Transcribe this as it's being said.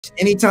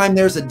Anytime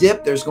there's a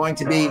dip, there's going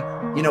to be,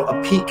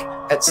 a peak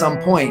at some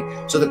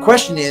point. So the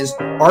question is,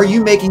 are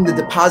you making the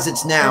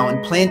deposits now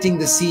and planting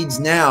the seeds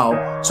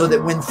now so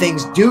that when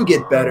things do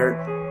get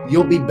better,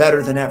 you'll be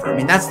better than ever? I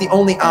mean, that's the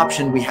only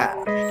option we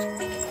have.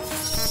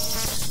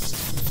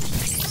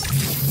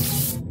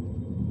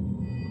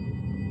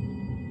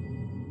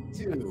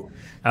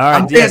 All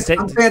right,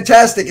 I'm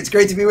fantastic. It's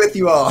great to be with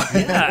you all.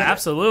 Yeah,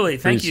 absolutely.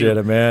 Thank you. Appreciate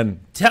it, man.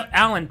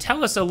 Alan,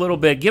 tell us a little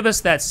bit. Give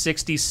us that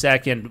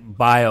 60-second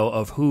bio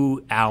of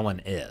who Alan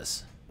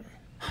is.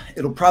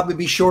 It'll probably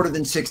be shorter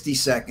than 60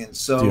 seconds.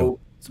 So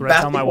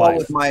basketball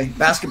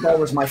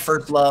was my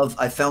first love.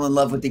 I fell in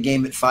love with the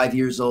game at 5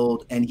 years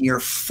old, and here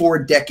 4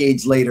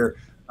 decades later,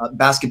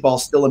 basketball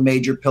is still a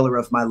major pillar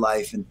of my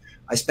life. And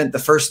I spent the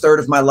first third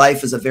of my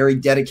life as a very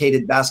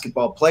dedicated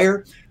basketball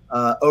player.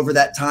 Over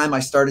that time,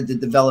 I started to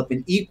develop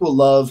an equal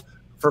love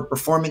for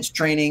performance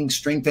training,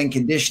 strength and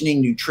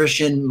conditioning,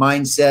 nutrition,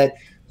 mindset.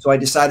 So I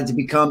decided to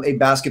become a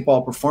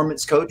basketball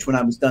performance coach when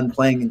I was done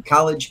playing in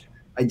college.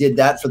 I did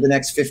that for the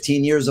next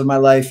 15 years of my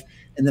life.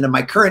 And then in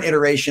my current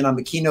iteration, I'm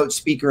a keynote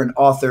speaker and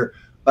author.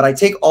 But I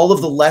take all of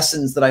the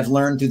lessons that I've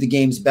learned through the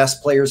game's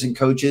best players and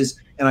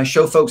coaches, and I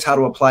show folks how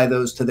to apply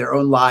those to their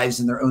own lives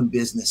and their own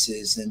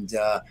businesses. And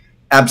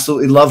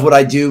absolutely love what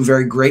I do.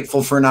 Very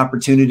grateful for an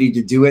opportunity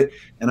to do it.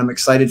 And I'm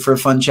excited for a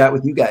fun chat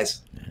with you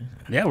guys.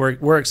 Yeah,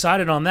 we're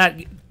excited on that.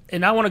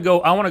 And I want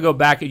to go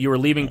back. You were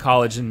leaving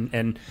college,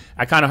 and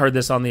I kind of heard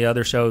this on the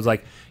other shows.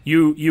 Like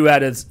you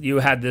had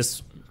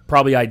this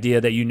probably idea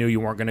that you knew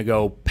you weren't going to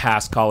go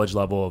past college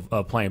level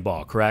of playing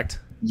ball, correct?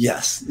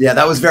 Yes. Yeah,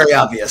 that was very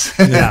obvious.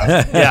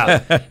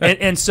 Yeah.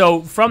 And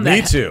so from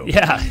that, me too.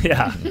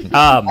 Yeah.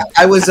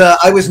 I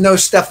was no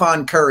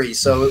Stephen Curry,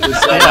 so it was.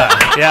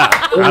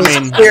 It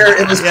was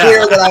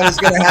clear that I was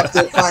going to have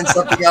to find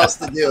something else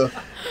to do.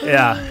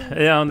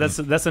 Yeah,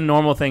 that's a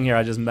normal thing here.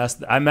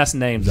 I mess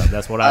names up.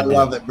 That's what I do.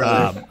 Love it,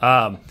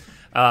 brother.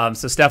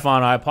 So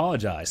Stefan, I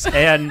apologize.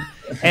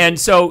 And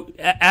so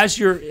as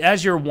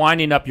you're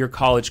winding up your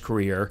college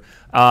career,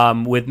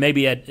 with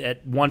maybe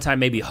at one time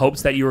maybe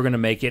hopes that you were going to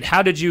make it,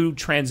 how did you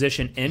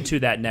transition into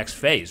that next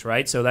phase,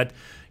 right? So that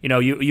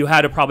you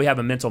had to probably have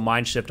a mental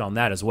mind shift on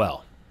that as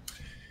well.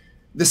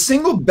 The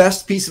single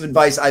best piece of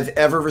advice I've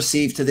ever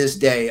received to this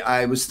day,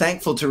 I was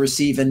thankful to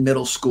receive in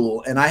middle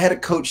school. And I had a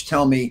coach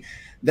tell me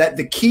that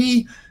the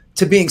key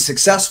to being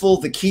successful,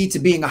 the key to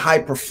being a high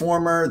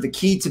performer, the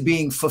key to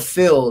being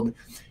fulfilled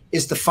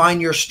is to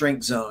find your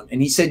strength zone.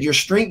 And he said your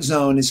strength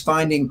zone is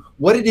finding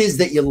what it is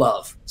that you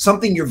love,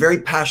 something you're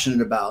very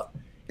passionate about,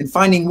 and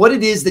finding what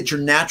it is that you're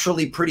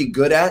naturally pretty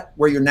good at,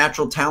 where your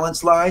natural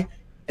talents lie,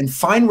 and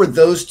find where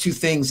those two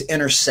things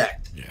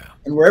intersect. Yeah.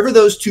 And wherever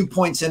those 2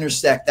 points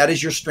intersect, that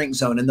is your strength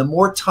zone. And the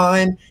more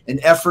time and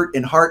effort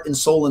and heart and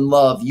soul and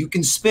love you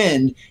can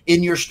spend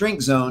in your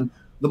strength zone,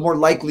 the more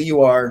likely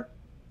you are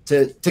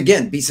to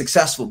again, be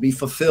successful, be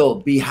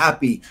fulfilled, be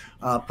happy,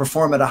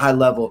 perform at a high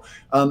level.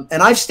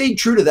 And I've stayed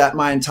true to that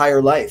my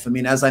entire life. I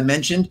mean, as I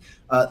mentioned,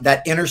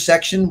 that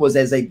intersection was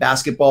as a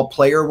basketball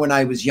player when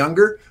I was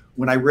younger.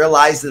 When I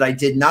realized that I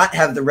did not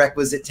have the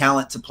requisite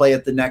talent to play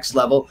at the next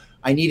level,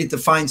 I needed to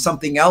find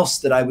something else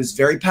that I was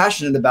very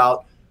passionate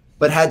about,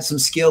 but had some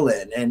skill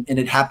in. And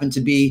it happened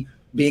to be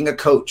being a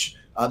coach,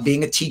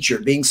 being a teacher,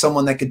 being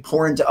someone that could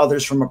pour into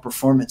others from a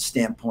performance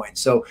standpoint.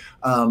 So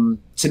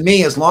to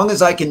me, as long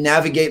as I can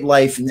navigate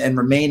life and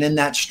remain in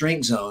that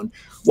strength zone,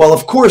 while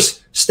of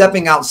course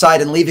stepping outside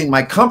and leaving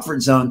my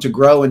comfort zone to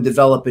grow and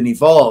develop and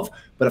evolve,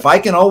 but if I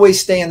can always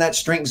stay in that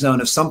strength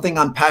zone of something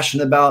I'm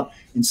passionate about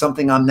and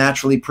something I'm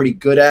naturally pretty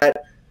good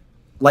at,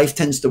 life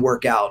tends to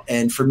work out.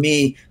 And for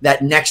me,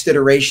 that next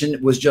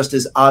iteration was just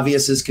as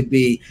obvious as could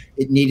be.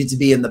 It needed to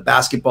be in the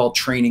basketball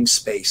training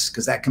space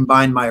because that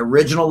combined my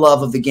original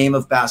love of the game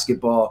of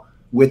basketball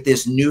with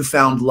this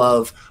newfound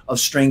love of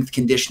strength,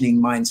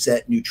 conditioning,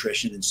 mindset,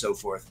 nutrition, and so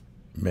forth.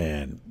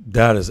 Man,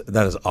 that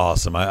is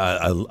awesome.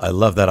 I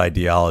love that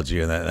ideology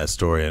and that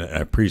story, and I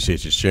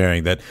appreciate you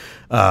sharing that.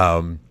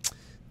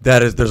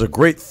 There's a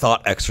great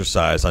thought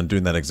exercise on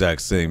doing that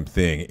exact same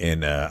thing. In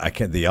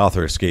the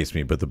author escapes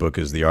me, but the book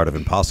is The Art of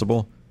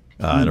Impossible,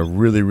 and a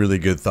really, really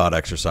good thought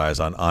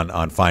exercise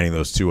on finding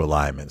those two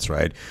alignments,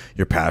 right?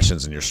 Your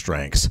passions and your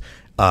strengths.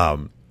 I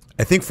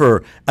think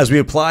as we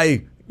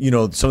apply, some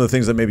of the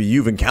things that maybe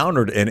you've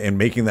encountered in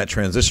making that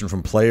transition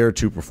from player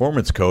to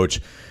performance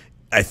coach,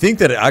 I think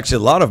that actually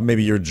a lot of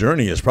maybe your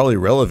journey is probably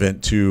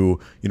relevant to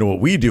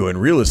what we do in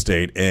real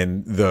estate,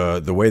 and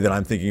the way that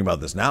I'm thinking about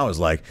this now is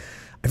like,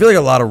 I feel like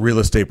a lot of real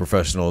estate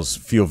professionals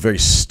feel very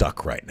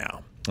stuck right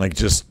now. Like,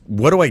 just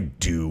what do I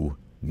do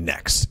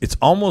next? It's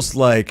almost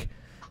like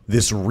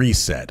this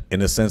reset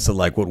in a sense that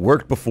like what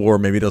worked before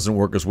maybe doesn't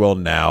work as well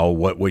now.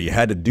 What you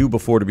had to do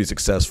before to be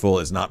successful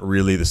is not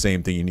really the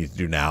same thing you need to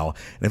do now.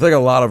 And I feel like a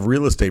lot of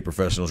real estate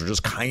professionals are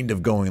just kind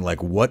of going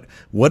like, what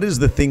is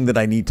the thing that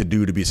I need to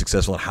do to be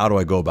successful, and how do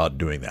I go about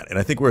doing that? And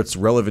I think where it's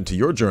relevant to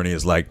your journey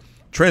is like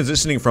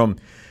transitioning from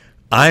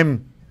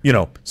I'm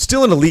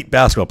still an elite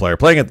basketball player,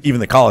 playing at even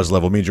the college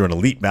level means you're an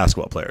elite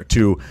basketball player,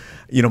 to,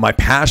 my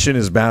passion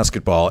is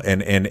basketball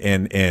and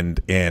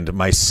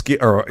my skill,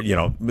 or,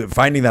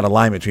 finding that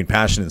alignment between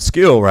passion and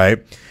skill,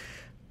 right?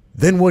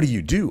 Then what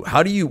do?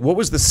 What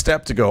was the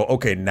step to go,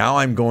 okay, now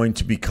I'm going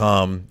to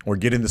become or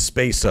get in the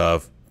space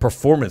of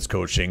performance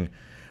coaching?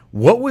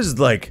 What was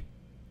like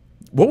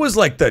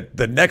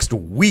the next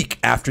week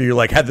after you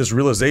had this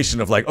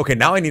realization of okay,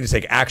 now I need to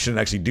take action and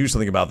actually do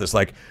something about this?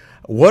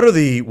 What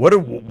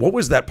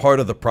was that part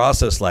of the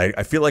process like?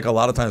 I feel like a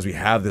lot of times we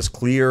have this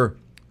clearer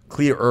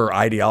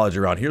ideology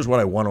around here's what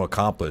I want to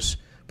accomplish,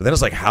 but then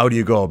it's how do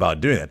you go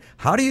about doing that?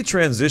 How do you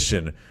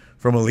transition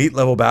from elite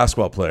level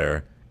basketball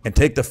player and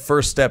take the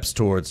first steps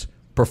towards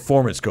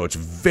performance coach,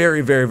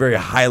 very, very, very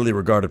highly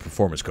regarded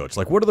performance coach?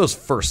 What are those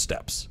first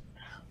steps?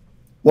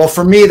 Well,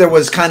 for me, there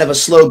was kind of a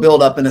slow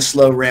build up and a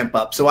slow ramp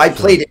up. So I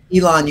played at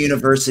Elon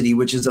University,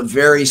 which is a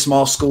very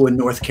small school in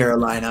North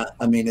Carolina.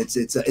 I mean, it's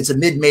a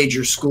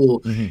mid-major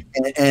school,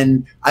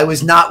 and I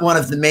was not one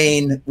of the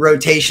main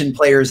rotation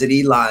players at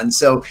Elon.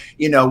 So,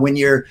 when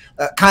you're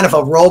kind of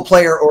a role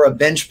player or a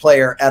bench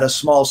player at a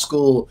small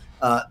school,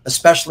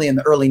 especially in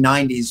the early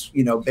 90s,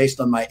 based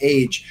on my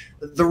age,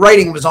 the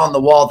writing was on the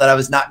wall that I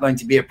was not going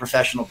to be a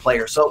professional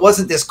player. So it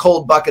wasn't this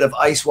cold bucket of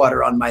ice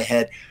water on my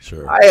head.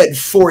 Sure. I had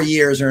 4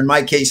 years, or in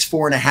my case,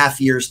 4.5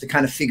 years, to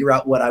kind of figure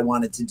out what I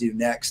wanted to do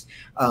next.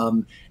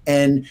 Because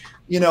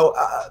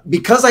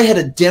I had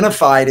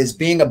identified as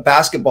being a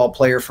basketball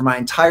player for my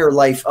entire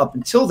life up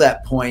until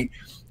that point,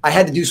 I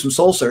had to do some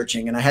soul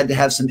searching, and I had to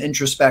have some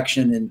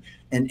introspection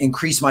and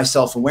increase my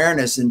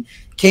self-awareness, and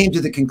came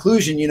to the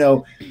conclusion,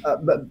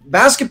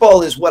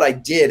 basketball is what I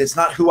did. It's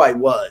not who I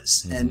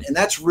was. And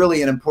that's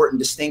really an important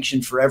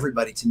distinction for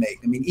everybody to make.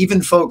 I mean,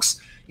 even folks,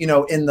 in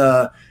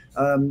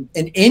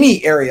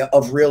any area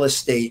of real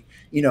estate,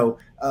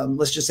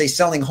 let's just say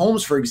selling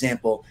homes, for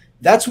example,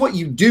 that's what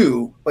you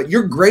do, but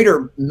your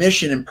greater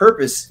mission and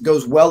purpose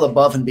goes well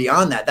above and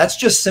beyond that. That's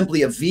just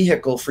simply a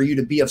vehicle for you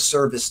to be of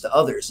service to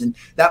others. And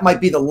that might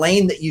be the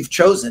lane that you've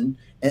chosen.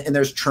 And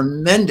there's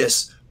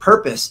tremendous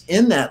purpose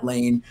in that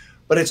lane,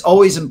 but it's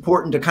always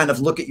important to kind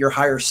of look at your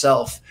higher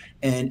self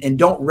and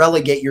don't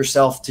relegate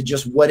yourself to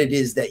just what it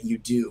is that you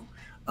do.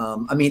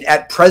 I mean,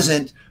 at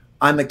present,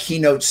 I'm a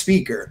keynote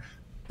speaker,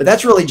 but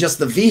that's really just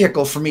the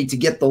vehicle for me to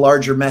get the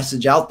larger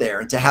message out there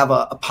and to have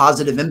a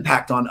positive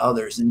impact on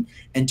others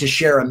and to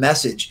share a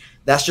message.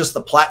 That's just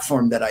the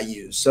platform that I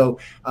use. So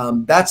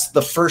that's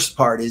the first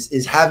part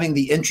is having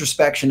the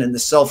introspection and the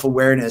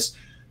self-awareness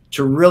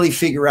to really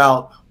figure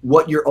out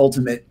what your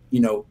ultimate,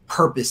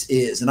 purpose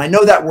is. And I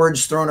know that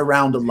word's thrown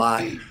around a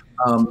lot.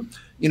 On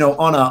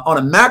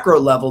a macro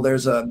level,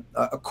 there's a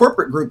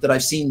corporate group that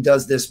I've seen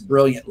does this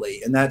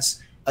brilliantly, and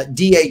that's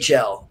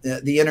DHL,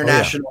 the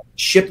International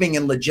Shipping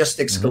and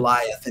Logistics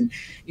Goliath. And,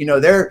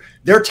 their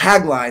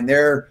tagline,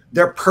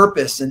 their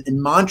purpose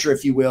and mantra,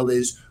 if you will,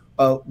 is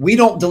we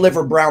don't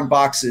deliver brown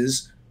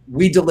boxes,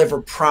 we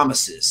deliver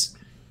promises.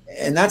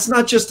 And that's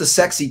not just a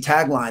sexy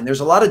tagline. There's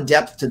a lot of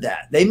depth to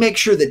that. They make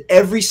sure that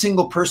every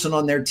single person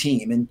on their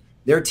team, and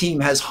their team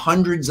has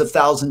hundreds of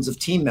thousands of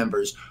team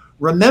members,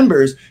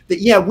 remembers that,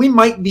 yeah, we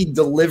might be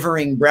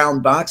delivering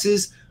brown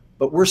boxes,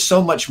 but we're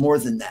so much more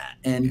than that.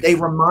 And they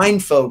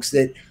remind folks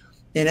that,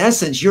 in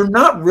essence, you're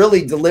not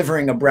really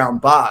delivering a brown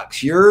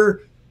box.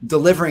 You're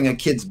delivering a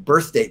kid's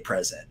birthday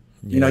present.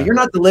 You're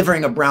not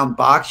delivering a brown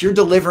box. You're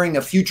delivering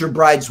a future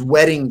bride's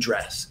wedding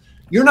dress.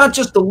 You're not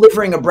just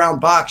delivering a brown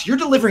box. You're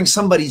delivering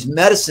somebody's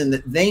medicine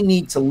that they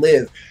need to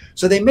live.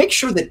 So they make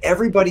sure that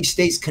everybody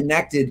stays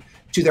connected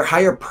to their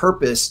higher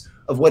purpose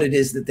of what it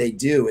is that they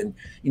do. And,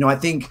 I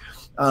think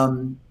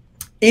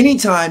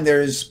anytime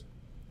there's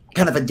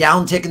kind of a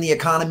downtick in the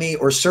economy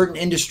or certain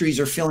industries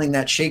are feeling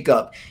that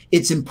shakeup,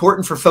 it's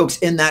important for folks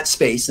in that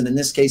space, and in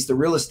this case, the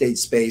real estate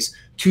space,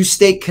 to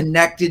stay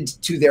connected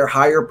to their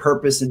higher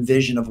purpose and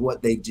vision of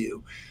what they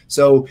do.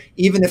 So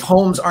even if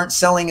homes aren't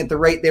selling at the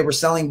rate they were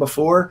selling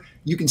before,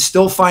 you can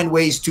still find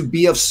ways to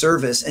be of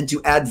service and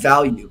to add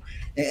value.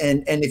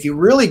 And if you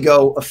really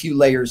go a few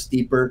layers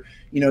deeper,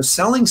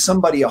 selling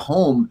somebody a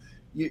home,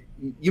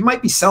 you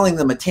might be selling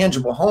them a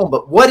tangible home,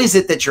 but what is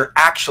it that you're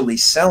actually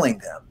selling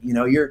them?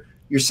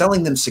 You're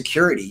selling them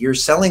security. You're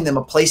selling them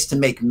a place to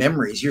make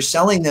memories. You're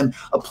selling them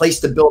a place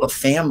to build a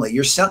family.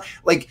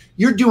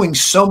 You're doing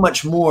so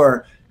much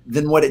more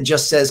than what it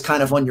just says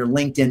kind of on your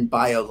LinkedIn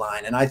bio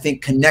line. And I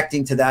think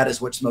connecting to that is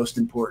what's most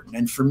important.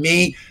 And for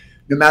me,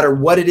 no matter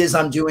what it is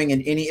I'm doing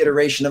in any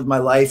iteration of my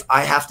life,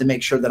 I have to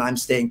make sure that I'm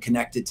staying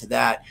connected to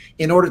that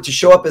in order to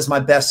show up as my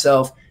best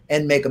self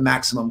and make a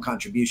maximum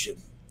contribution.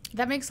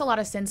 That makes a lot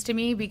of sense to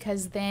me,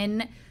 because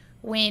then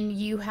when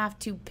you have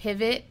to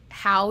pivot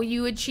how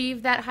you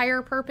achieve that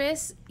higher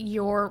purpose,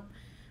 you're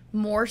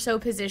more so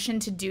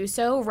positioned to do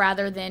so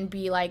rather than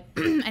be like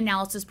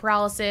analysis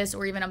paralysis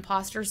or even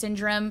imposter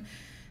syndrome.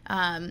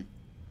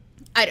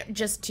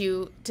 Just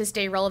to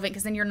stay relevant,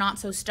 because then you're not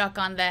so stuck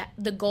on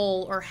the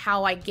goal or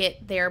how I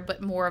get there,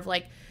 but more of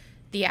like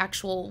the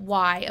actual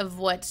why of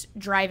what's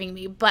driving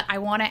me. But I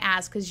want to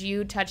ask, because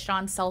you touched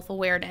on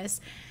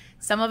self-awareness,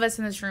 some of us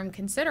in this room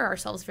consider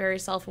ourselves very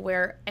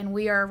self-aware, and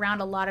we are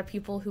around a lot of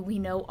people who we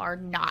know are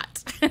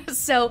not.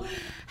 So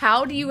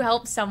how do you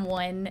help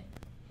someone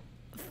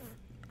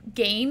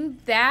gain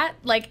that?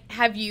 Like,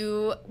 have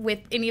you, with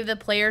any of the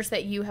players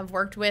that you have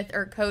worked with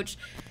or coached,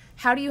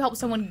 how do you help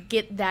someone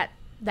get that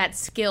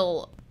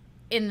skill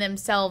in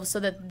themselves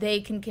so that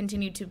they can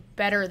continue to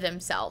better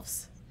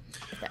themselves,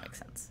 if that makes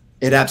sense?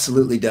 It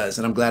absolutely does.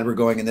 And I'm glad we're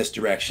going in this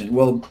direction.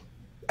 Well,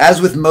 as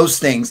with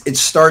most things, it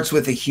starts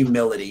with a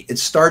humility. It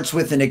starts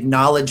with an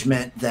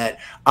acknowledgement that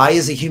I,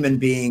 as a human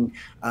being,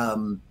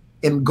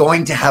 am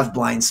going to have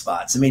blind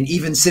spots. I mean,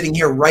 even sitting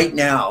here right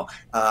now,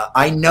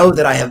 I know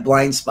that I have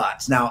blind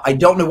spots. Now, I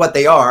don't know what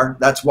they are.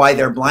 That's why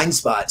they're blind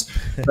spots.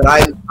 But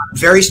I'm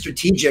very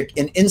strategic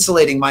in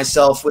insulating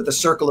myself with a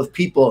circle of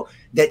people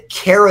that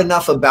care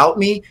enough about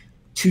me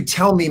to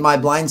tell me my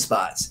blind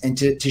spots and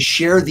to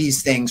share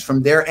these things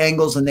from their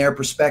angles and their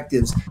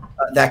perspectives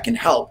that can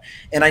help.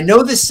 And I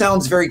know this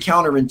sounds very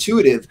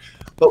counterintuitive,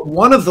 but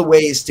one of the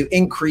ways to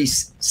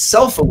increase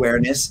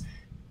self-awareness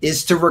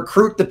is to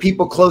recruit the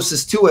people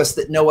closest to us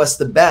that know us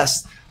the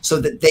best so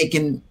that they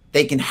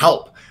can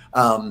help.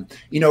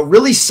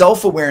 Really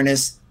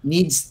self-awareness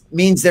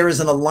means there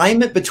is an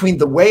alignment between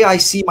the way I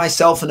see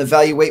myself and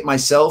evaluate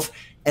myself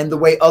and the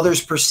way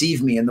others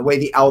perceive me and the way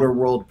the outer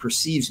world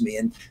perceives me.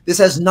 And this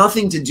has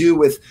nothing to do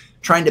with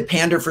trying to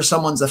pander for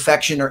someone's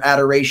affection or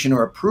adoration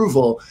or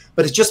approval,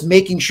 but it's just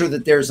making sure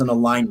that there's an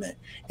alignment.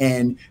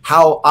 And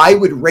how I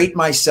would rate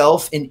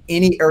myself in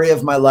any area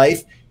of my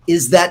life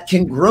is that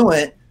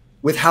congruent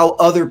with how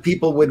other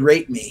people would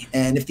rate me.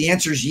 And if the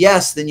answer is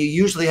yes, then you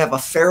usually have a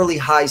fairly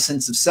high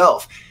sense of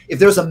self. If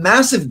there's a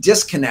massive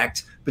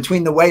disconnect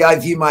between the way I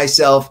view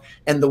myself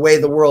and the way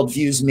the world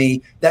views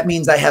me, that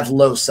means I have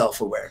low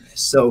self-awareness.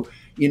 So,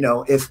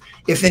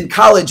 if in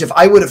college, if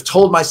I would have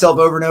told myself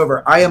over and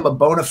over, I am a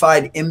bona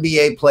fide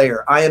NBA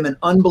player, I am an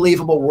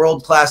unbelievable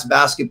world-class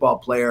basketball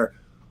player,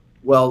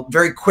 well,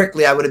 very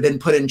quickly I would have been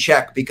put in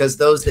check, because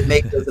those that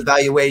make those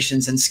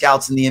evaluations and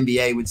scouts in the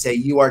NBA would say,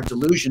 you are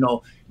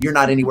delusional. You're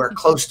not anywhere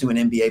close to an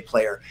NBA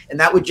player. And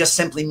that would just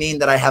simply mean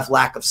that I have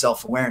lack of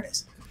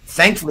self-awareness.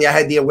 Thankfully, I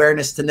had the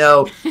awareness to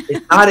know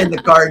it's not in the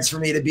cards for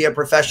me to be a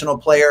professional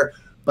player,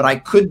 but I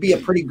could be a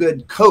pretty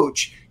good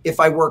coach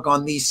if I work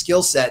on these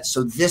skill sets.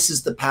 So this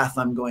is the path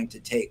I'm going to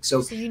take.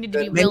 So you need to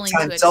be willing to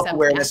accept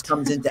self-awareness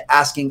comes into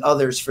asking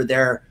others for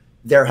their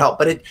help.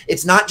 But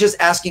it's not just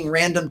asking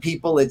random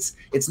people. It's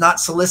not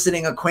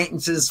soliciting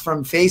acquaintances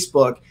from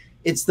Facebook.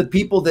 It's the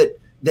people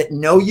that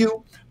know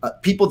you,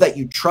 people that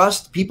you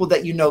trust, people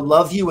that you know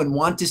love you and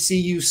want to see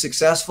you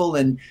successful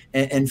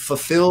and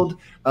fulfilled.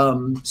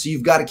 So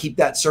you've got to keep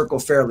that circle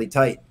fairly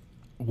tight.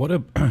 What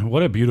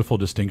a beautiful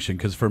distinction.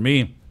 Because for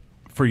me,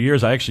 for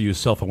years, I actually used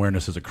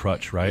self-awareness as a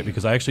crutch, right?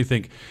 Because I actually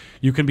think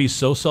you can be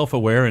so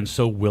self-aware and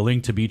so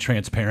willing to be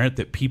transparent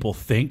that people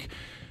think,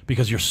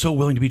 because you're so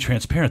willing to be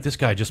transparent, this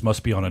guy just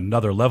must be on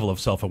another level of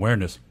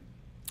self-awareness.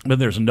 But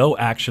there's no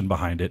action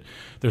behind it.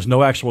 There's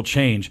no actual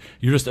change.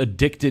 You're just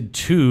addicted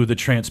to the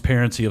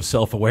transparency of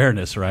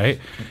self-awareness,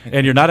 right?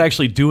 And you're not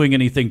actually doing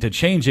anything to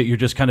change it. You're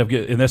just kind of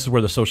and this is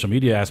where the social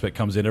media aspect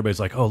comes in. Everybody's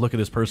like, oh, look at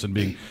this person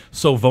being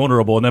so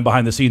vulnerable. And then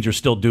behind the scenes, you're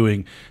still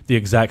doing the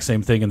exact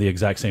same thing and the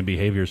exact same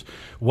behaviors.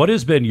 What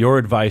has been your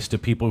advice to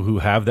people who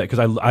have that? Because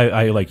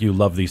I like you,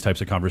 love these types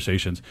of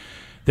conversations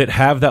that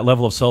have that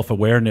level of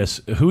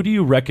self-awareness. Who do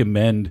you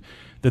recommend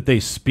that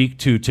they speak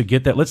to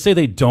get that? Let's say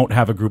they don't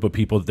have a group of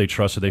people that they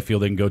trust or they feel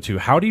they can go to.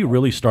 How do you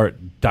really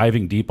start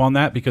diving deep on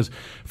that? Because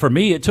for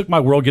me, it took my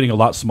world getting a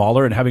lot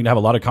smaller and having to have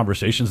a lot of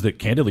conversations that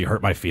candidly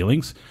hurt my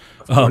feelings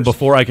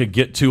before I could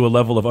get to a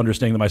level of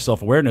understanding that my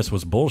self-awareness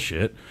was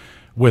bullshit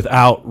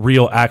without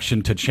real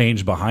action to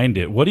change behind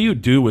it. What do you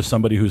do with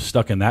somebody who's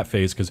stuck in that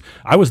phase? Because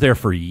I was there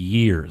for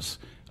years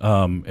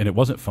and it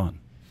wasn't fun.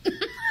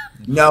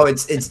 No,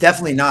 it's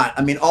definitely not.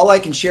 I mean, all I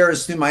can share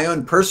is through my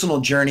own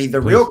personal journey.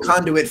 The real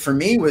conduit for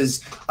me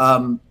was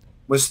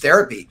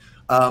therapy.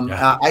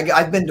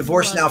 I've been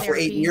divorced now for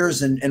 8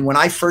 years. And when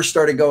I first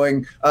started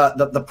going,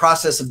 the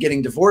process of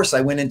getting divorced,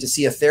 I went in to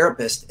see a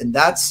therapist. And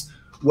that's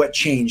what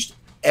changed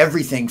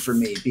everything for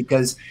me,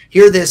 because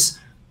here this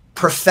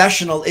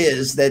professional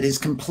that is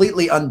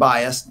completely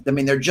unbiased. I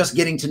mean, they're just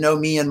getting to know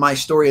me and my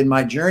story and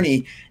my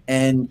journey.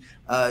 And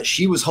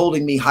she was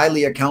holding me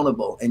highly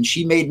accountable. And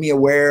she made me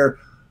aware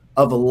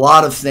of a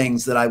lot of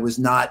things that I was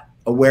not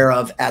aware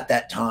of at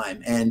that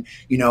time. And,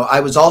 I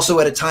was also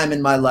at a time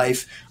in my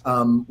life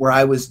where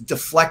I was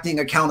deflecting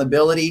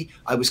accountability.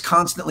 I was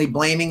constantly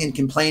blaming and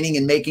complaining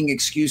and making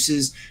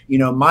excuses.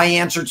 My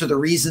answer to the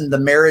reason the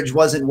marriage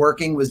wasn't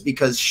working was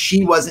because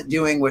she wasn't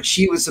doing what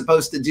she was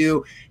supposed to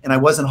do. And I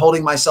wasn't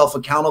holding myself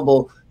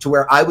accountable to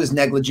where I was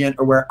negligent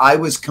or where I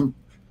was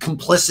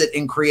complicit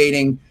in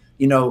creating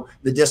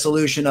the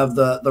dissolution of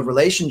the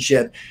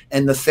relationship.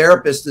 And the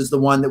therapist is the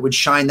one that would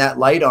shine that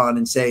light on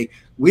and say,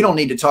 we don't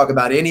need to talk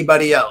about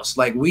anybody else.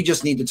 Like, we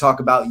just need to talk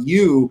about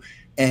you.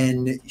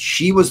 And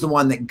she was the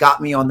one that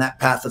got me on that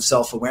path of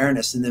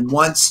self-awareness. And then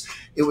once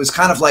it was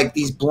kind of like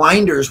these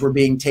blinders were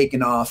being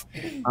taken off,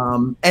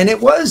 and it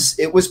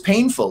was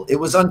painful. It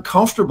was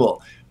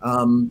uncomfortable.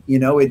 You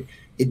know,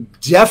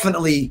 it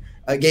definitely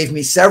gave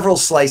me several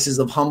slices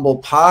of humble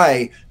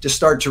pie to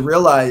start to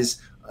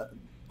realize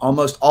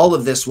almost all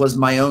of this was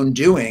my own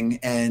doing.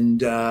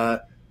 And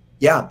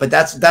yeah, but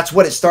that's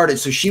what it started.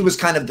 So she was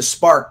kind of the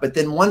spark. But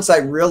then once I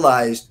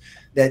realized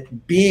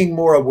that being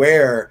more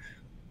aware,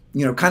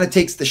 you know, kind of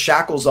takes the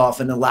shackles off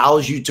and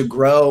allows you to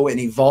grow and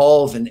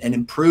evolve and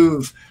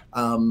improve,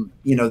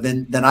 you know,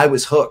 then I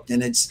was hooked.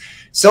 And it's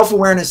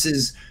self-awareness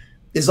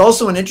is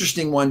also an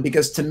interesting one,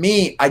 because to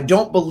me, I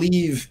don't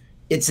believe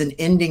it's an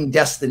ending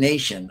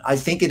destination. I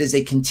think it is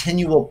a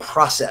continual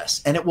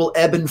process, and it will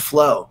ebb and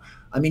flow.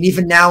 I mean,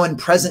 even now in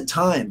present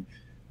time,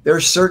 there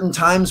are certain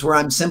times where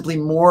I'm simply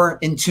more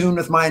in tune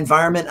with my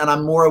environment and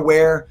I'm more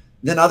aware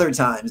than other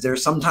times. There are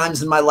some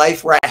times in my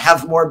life where I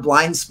have more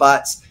blind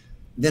spots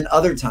than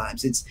other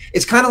times.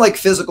 It's kind of like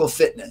physical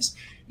fitness.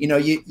 You know,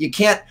 you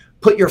can't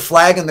put your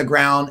flag in the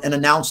ground and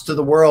announce to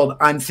the world,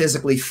 I'm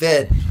physically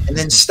fit, and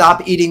then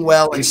stop eating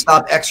well and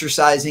stop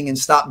exercising and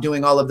stop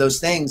doing all of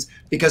those things,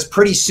 because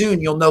pretty soon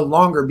you'll no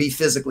longer be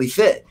physically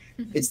fit.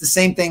 It's the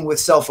same thing with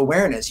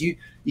self-awareness. You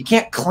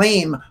can't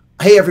claim,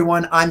 hey,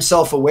 everyone, I'm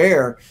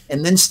self-aware,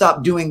 and then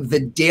stop doing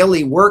the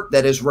daily work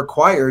that is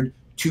required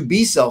to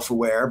be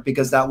self-aware,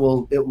 because it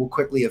will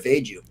quickly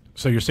evade you.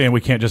 So you're saying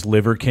we can't just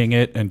Liver King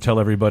it and tell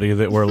everybody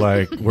that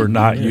we're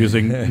not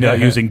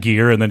using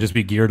gear and then just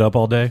be geared up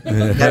all day?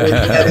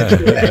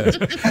 That is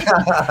correct.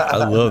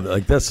 I love that.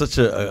 Like, that's such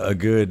a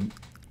good,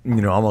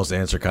 you know, almost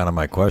answer kind of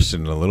my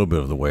question in a little bit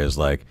of the way, is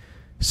like,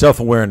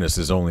 self-awareness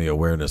is only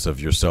awareness of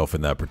yourself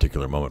in that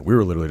particular moment. We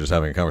were literally just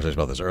having a conversation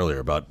about this earlier,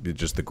 about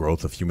just the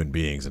growth of human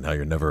beings and how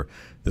you're never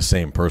the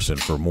same person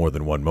for more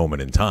than one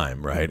moment in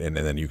time, right? And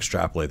then you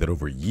extrapolate that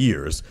over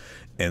years,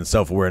 and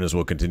self-awareness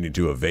will continue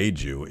to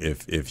evade you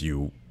if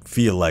you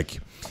feel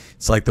like,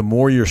 it's like the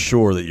more you're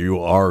sure that you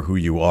are who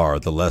you are,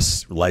 the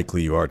less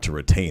likely you are to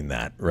retain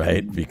that,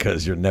 right?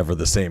 Because you're never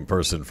the same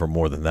person for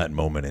more than that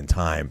moment in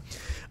time.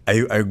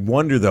 I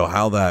wonder, though,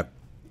 how that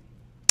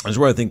is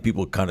where I think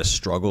people kind of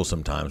struggle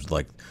sometimes with,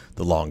 like,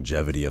 the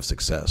longevity of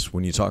success.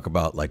 When you talk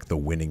about, like, the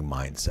winning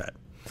mindset,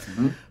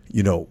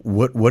 you know,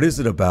 what is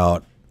it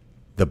about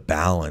the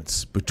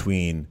balance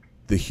between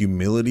the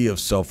humility of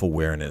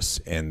self-awareness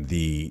and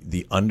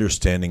the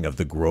understanding of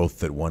the growth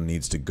that one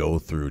needs to go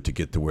through to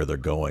get to where they're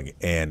going,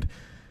 and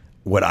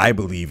what I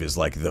believe is,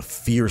 like, the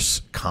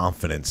fierce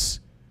confidence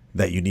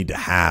that you need to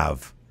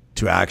have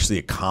to actually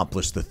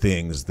accomplish the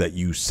things that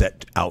you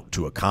set out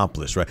to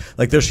accomplish, right?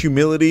 Like, there's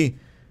humility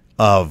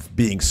of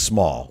being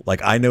small.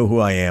 Like, I know who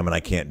I am and I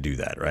can't do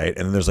that, right?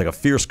 And then there's, like, a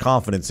fierce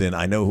confidence in,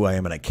 I know who I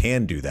am and I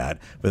can do that.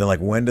 But then,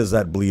 like, when does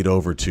that bleed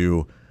over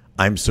to,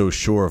 I'm so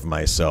sure of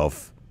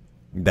myself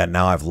that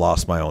now I've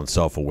lost my own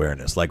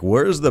self-awareness? Like,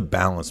 where's the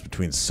balance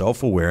between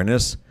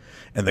self-awareness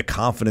and the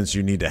confidence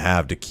you need to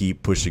have to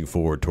keep pushing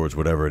forward towards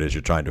whatever it is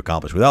you're trying to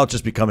accomplish, without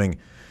just becoming,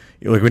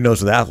 like we know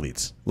with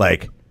athletes,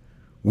 like,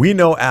 we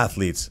know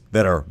athletes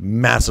that are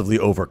massively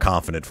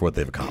overconfident for what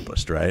they've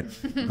accomplished, right?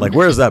 Like,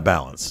 where's that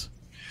balance?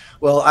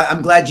 Well,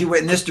 I'm glad you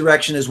went in this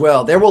direction as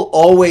well. There will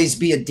always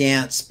be a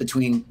dance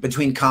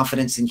between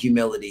confidence and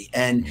humility.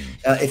 And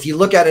if you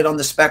look at it on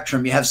the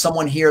spectrum, you have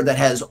someone here that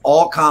has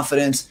all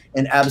confidence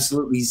and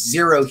absolutely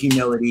zero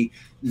humility.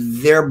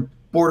 They're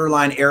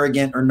borderline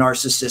arrogant or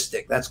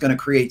narcissistic. That's going to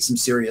create some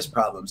serious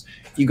problems.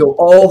 If you go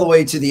all the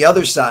way to the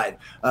other side,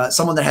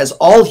 someone that has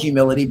all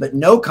humility but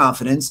no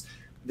confidence,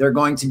 they're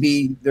going to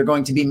be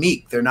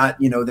meek. They're not,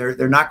 you know,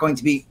 they're not going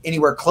to be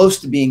anywhere close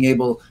to being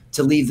able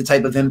to leave the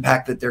type of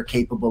impact that they're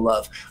capable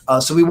of.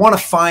 So we want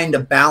to find a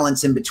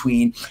balance in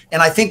between.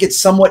 And I think it's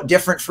somewhat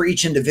different for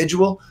each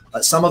individual.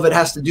 Some of it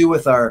has to do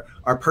with our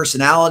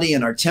personality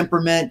and our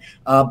temperament.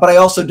 But I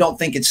also don't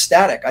think it's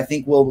static. I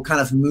think we'll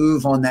kind of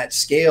move on that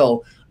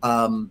scale,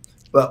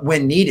 but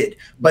when needed.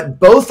 But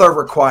both are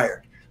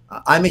required.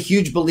 I'm a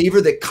huge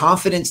believer that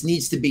confidence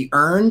needs to be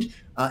earned.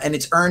 And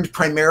it's earned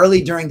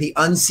primarily during the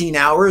unseen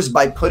hours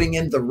by putting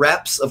in the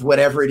reps of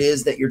whatever it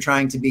is that you're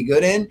trying to be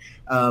good in.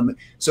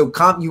 So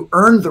you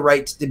earn the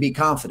right to be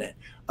confident.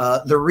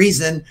 The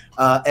reason,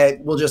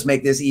 we'll just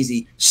make this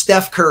easy,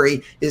 Steph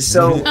Curry is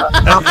so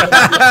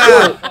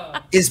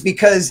confident is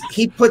because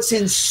he puts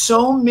in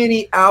so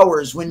many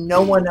hours when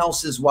no one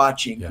else is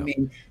watching. Yeah. I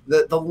mean,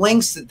 the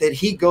lengths that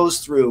he goes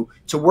through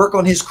to work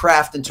on his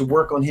craft and to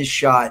work on his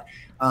shot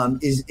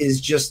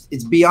is just,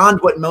 it's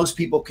beyond what most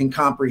people can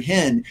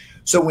comprehend.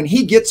 So when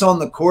he gets on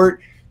the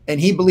court and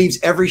he believes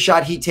every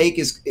shot he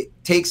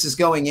takes is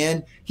going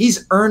in,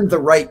 he's earned the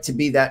right to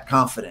be that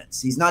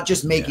confidence. He's not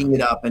just making it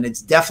up, and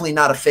it's definitely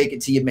not a fake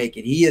it till you make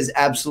it. He has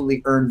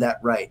absolutely earned that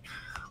right.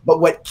 But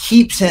what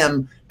keeps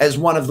him as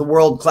one of the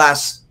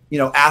world-class, you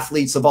know,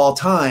 athletes of all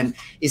time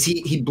is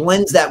he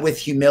blends that with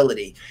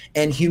humility,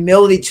 and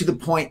humility to the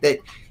point that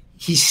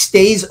he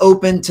stays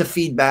open to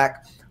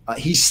feedback.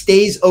 He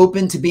stays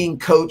open to being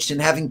coached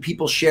and having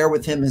people share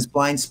with him his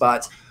blind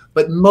spots.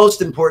 But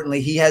most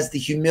importantly, he has the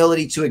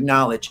humility to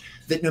acknowledge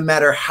that no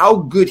matter how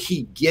good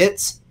he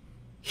gets,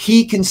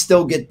 he can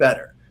still get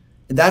better.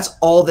 And that's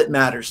all that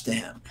matters to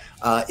him.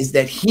 is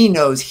that he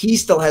knows he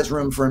still has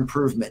room for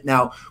improvement.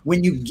 Now,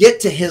 when you get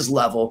to his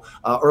level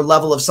or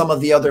level of some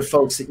of the other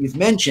folks that you've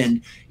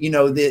mentioned,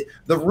 the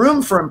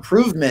room for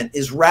improvement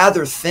is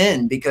rather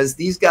thin because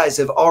these guys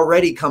have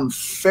already come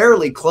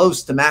fairly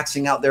close to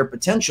maxing out their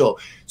potential.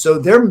 So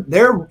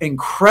they're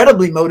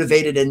incredibly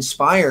motivated and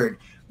inspired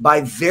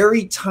by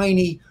very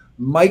tiny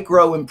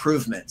micro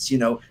improvements,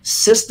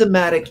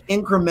 systematic,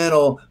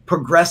 incremental,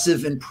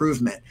 progressive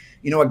improvement.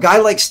 A guy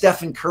like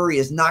Stephen Curry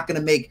is not going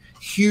to make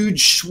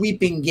huge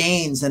sweeping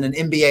gains in an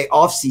NBA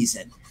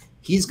offseason.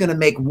 He's going to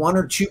make 1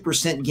 or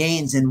 2%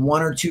 gains in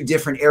 1 or 2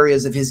 different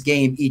areas of his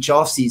game each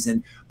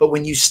offseason. But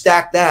when you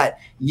stack that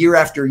year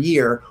after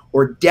year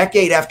or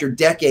decade after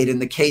decade in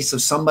the case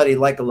of somebody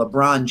like a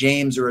LeBron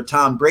James or a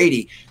Tom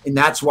Brady, and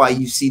that's why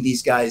you see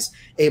these guys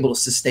able to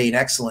sustain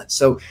excellence.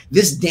 So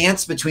this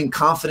dance between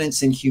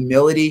confidence and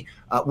humility,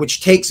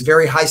 which takes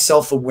very high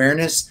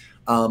self-awareness,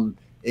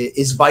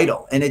 is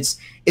vital. And it's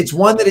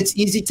one that it's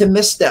easy to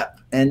misstep.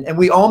 And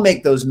we all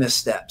make those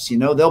missteps.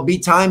 There'll be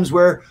times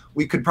where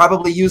we could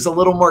probably use a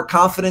little more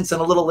confidence and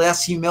a little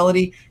less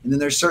humility. And then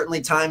there's certainly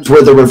times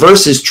where the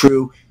reverse is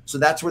true. So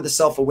that's where the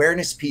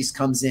self-awareness piece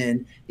comes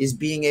in, is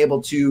being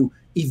able to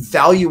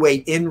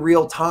evaluate in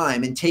real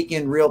time and take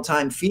in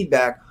real-time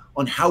feedback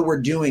on how we're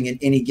doing in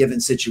any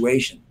given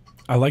situation.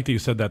 I like that you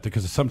said that,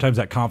 because sometimes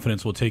that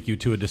confidence will take you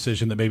to a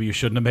decision that maybe you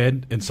shouldn't have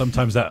made, and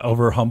sometimes that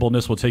over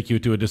humbleness will take you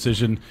to a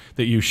decision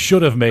that you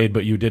should have made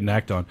but you didn't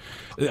act on.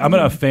 I'm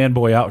going to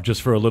fanboy out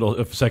just for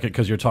a second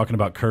because you're talking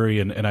about Curry,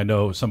 and I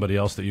know somebody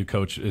else that you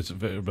coach.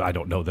 I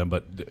don't know them,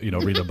 but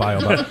read the bio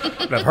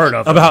about I've heard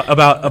of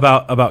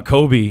about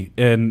Kobe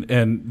and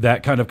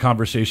that kind of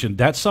conversation.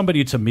 That's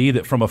somebody to me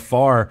that from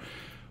afar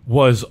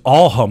was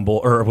all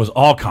humble, or was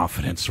all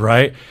confidence,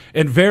 right?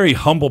 And very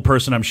humble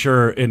person, I'm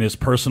sure, in his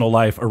personal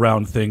life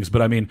around things.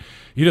 But I mean,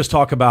 you just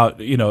talk about,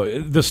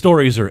 the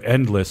stories are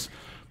endless.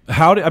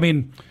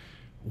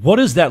 What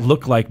does that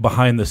look like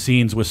behind the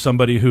scenes with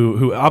somebody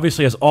who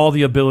obviously has all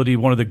the ability,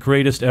 one of the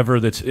greatest ever,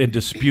 that's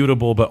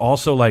indisputable, but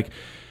also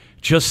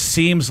just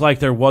seems like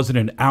there wasn't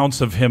an ounce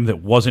of him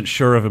that wasn't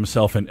sure of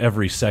himself in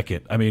every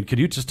second? I mean, could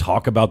you just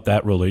talk about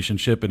that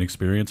relationship and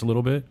experience a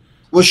little bit?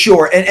 Well,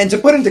 sure. And to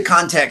put into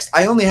context,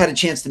 I only had a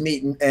chance to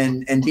meet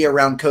and be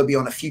around Kobe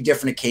on a few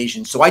different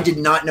occasions. So I did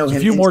not know him. A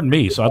few more than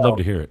me, so I'd love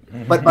to hear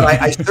it. But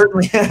I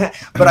certainly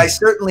I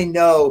certainly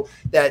know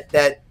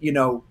that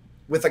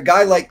with a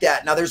guy like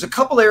that. Now, there's a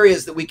couple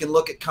areas that we can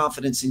look at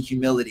confidence and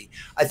humility.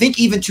 I think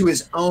even to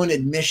his own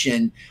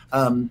admission,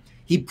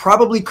 he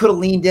probably could have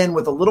leaned in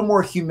with a little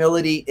more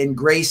humility and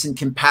grace and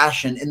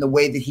compassion in the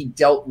way that he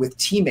dealt with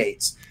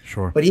teammates.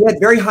 Sure. But he had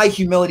very high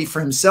humility for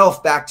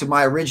himself, back to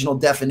my original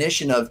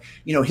definition of,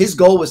 his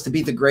goal was to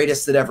be the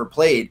greatest that ever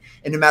played.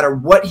 And no matter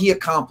what he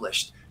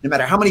accomplished, no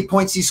matter how many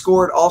points he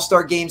scored,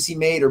 all-star games he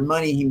made, or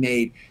money he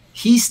made,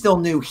 he still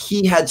knew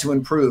he had to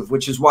improve,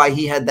 which is why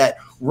he had that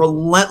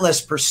relentless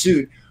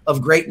pursuit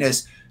of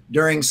greatness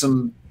during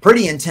some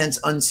pretty intense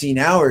unseen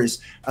hours.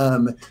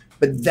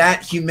 But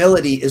that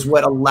humility is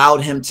what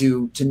allowed him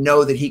to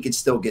know that he could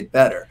still get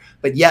better.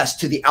 But yes,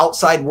 to the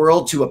outside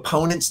world, to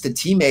opponents, to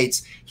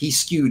teammates, he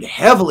skewed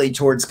heavily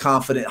towards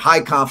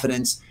high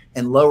confidence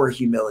and lower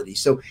humility.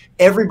 So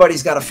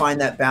everybody's got to find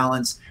that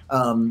balance,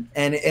 and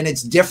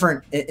it's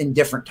different in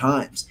different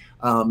times.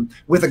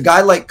 With a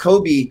guy like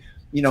Kobe,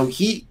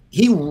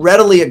 he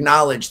readily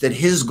acknowledged that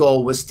his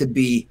goal was to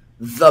be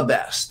the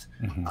best.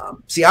 Mm-hmm.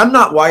 See, I'm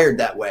not wired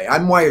that way.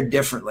 I'm wired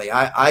differently.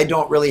 I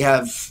don't really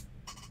have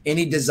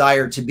any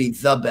desire to be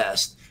the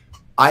best.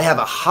 I have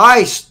a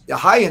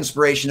high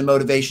inspiration and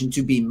motivation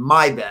to be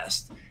my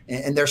best,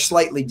 and they're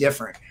slightly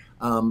different.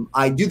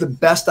 I do the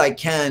best I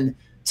can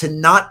to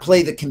not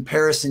play the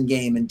comparison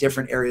game in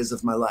different areas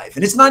of my life.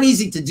 And it's not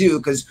easy to do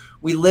because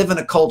we live in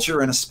a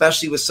culture, and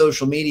especially with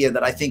social media,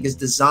 that I think is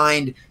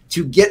designed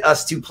to get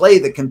us to play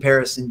the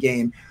comparison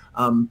game.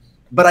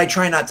 But I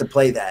try not to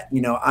play that.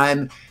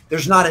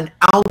 There's not an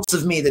ounce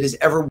of me that is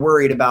ever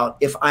worried about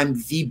if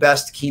I'm the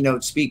best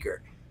keynote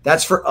speaker.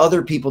 That's for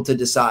other people to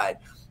decide.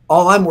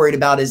 All I'm worried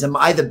about is, am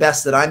I the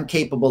best that I'm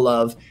capable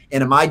of?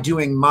 And am I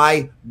doing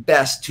my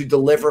best to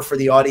deliver for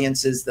the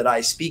audiences that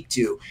I speak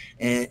to?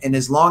 And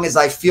as long as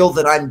I feel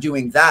that I'm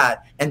doing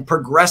that and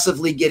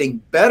progressively getting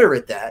better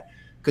at that,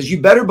 because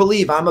you better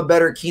believe I'm a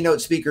better keynote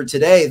speaker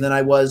today than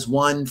I was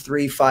 1,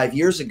 3, 5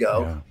 years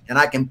ago. Yeah. And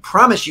I can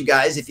promise you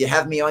guys, if you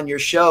have me on your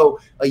show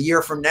a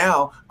year from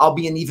now, I'll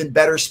be an even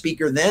better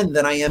speaker then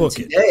than I am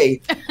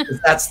today.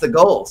 That's the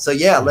goal. So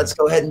yeah, let's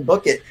go ahead and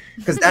book it,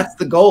 because that's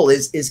the goal,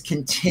 is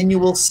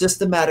continual,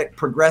 systematic,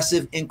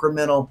 progressive,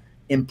 incremental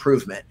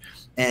improvement.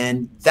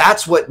 And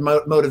that's what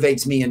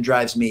motivates me and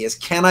drives me, is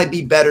can I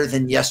be better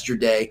than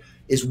yesterday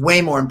is way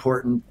more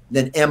important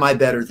than am I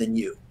better than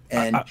you.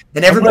 And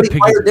everybody's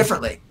wired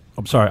differently.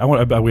 I'm sorry. We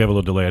have a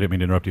little delay. I didn't mean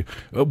to interrupt you.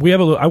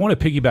 I want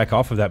to piggyback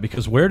off of that,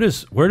 because where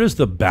does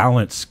the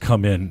balance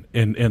come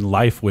in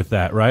life with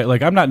that, right?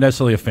 Like, I'm not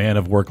necessarily a fan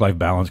of work-life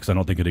balance because I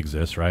don't think it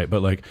exists, right?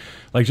 But like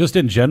just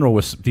in general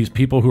with these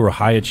people who are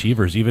high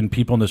achievers, even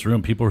people in this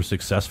room, people who are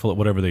successful at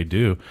whatever they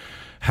do,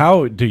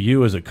 How do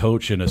you as a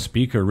coach and a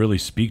speaker really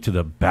speak to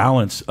the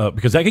balance of,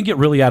 because that can get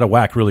really out of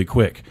whack really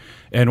quick.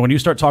 And when you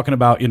start talking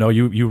about,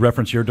 you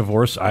reference your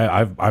divorce,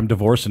 I'm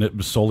divorced, and it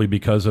was solely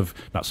because of,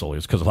 not solely,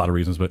 it's because of a lot of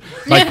reasons, but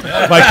my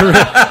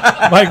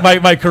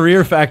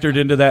career factored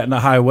into that in a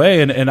high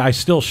way. And I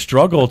still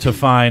struggle to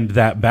find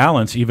that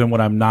balance, even when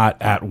I'm not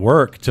at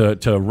work,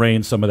 to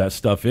rein some of that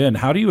stuff in.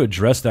 How do you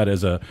address that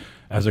as a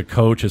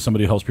coach, as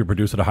somebody who helps people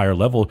produce at a higher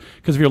level?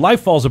 Because if your life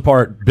falls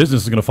apart,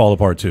 business is going to fall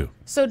apart too.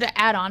 So to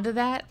add on to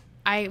that,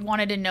 I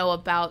wanted to know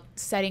about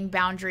setting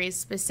boundaries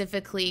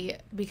specifically,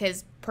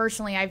 because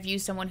personally I view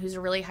someone who's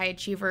a really high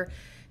achiever,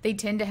 they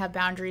tend to have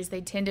boundaries.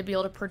 They tend to be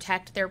able to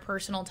protect their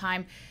personal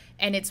time,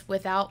 and it's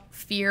without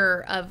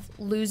fear of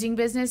losing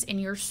business.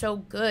 And you're so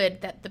good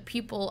that the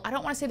people, I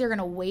don't want to say they're going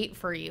to wait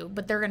for you,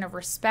 but they're going to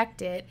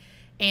respect it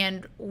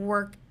and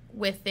work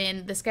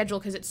within the schedule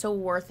because it's so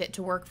worth it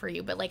to work for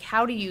you. But like,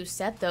 how do you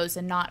set those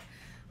and not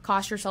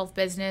cost yourself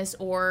business?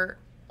 Or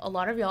a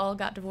lot of y'all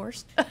got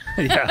divorced.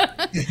 Yeah,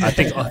 I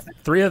think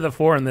 3 of the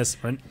 4 in this,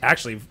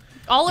 actually,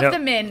 all of the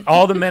men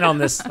on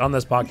this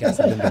podcast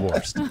have been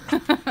divorced.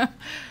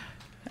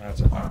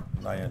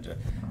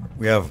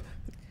 We have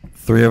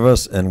 3 of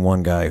us and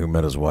 1 guy who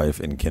met his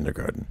wife in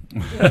kindergarten.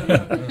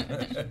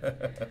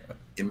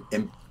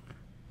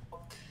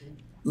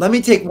 Let me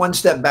take one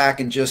step back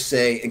and just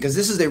say, because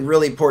this is a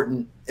really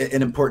important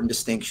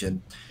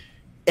distinction.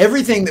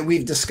 Everything that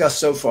we've discussed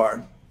so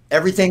far,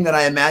 everything that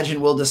I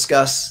imagine we'll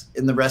discuss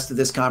in the rest of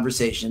this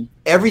conversation,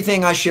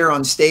 everything I share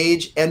on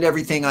stage and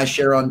everything I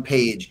share on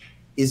page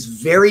is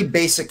very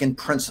basic in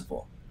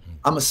principle.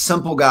 I'm a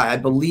simple guy. I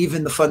believe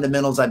in the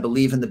fundamentals. I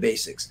believe in the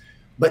basics.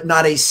 But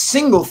not a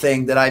single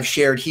thing that I've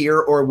shared here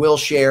or will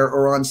share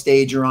or on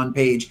stage or on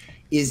page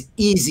is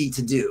easy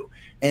to do.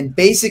 And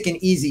basic and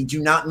easy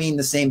do not mean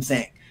the same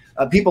thing.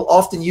 People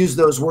often use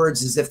those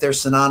words as if they're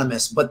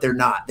synonymous, but they're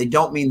not. They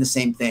don't mean the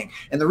same thing.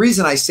 And the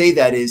reason I say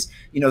that is,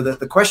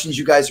 the questions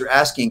you guys are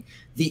asking,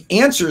 the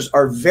answers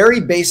are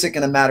very basic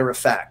and a matter of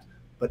fact,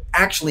 but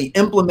actually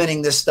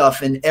implementing this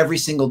stuff in every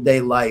single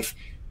day life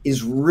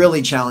is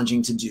really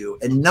challenging to do.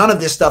 And none of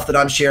this stuff that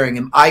I'm sharing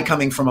am I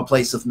coming from a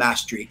place of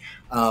mastery.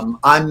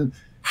 I'm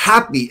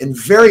happy and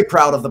very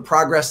proud of the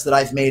progress that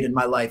I've made in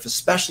my life,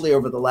 especially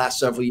over the last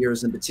several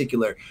years in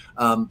particular.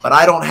 But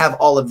I don't have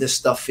all of this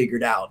stuff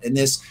figured out. And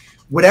this,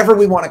 whatever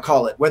we want to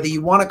call it, whether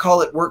you want to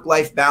call it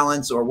work-life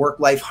balance or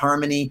work-life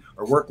harmony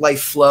or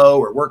work-life flow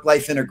or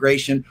work-life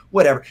integration,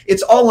 whatever,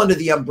 it's all under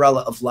the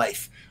umbrella of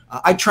life.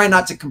 I try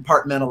not to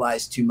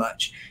compartmentalize too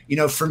much.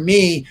 For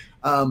me,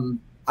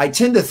 I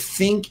tend to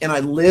think and I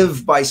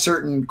live by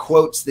certain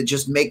quotes that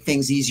just make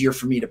things easier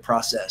for me to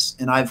process.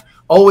 And I've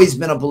always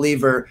been a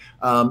believer,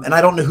 and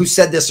I don't know who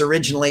said this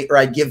originally, or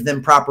I give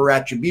them proper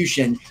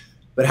attribution,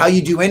 but how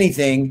you do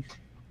anything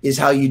is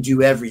how you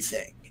do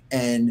everything.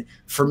 And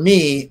for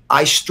me,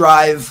 I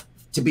strive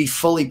to be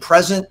fully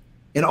present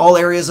in all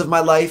areas of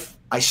my life.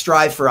 I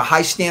strive for a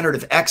high standard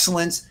of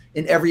excellence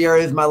in every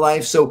area of my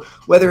life. So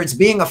whether it's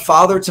being a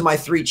father to my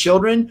 3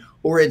 children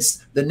or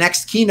it's the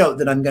next keynote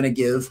that I'm going to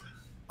give,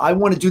 I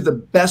want to do the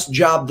best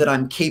job that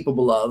I'm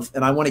capable of.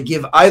 And I want to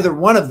give either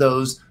one of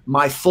those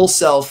my full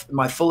self,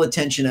 my full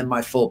attention, and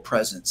my full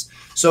presence.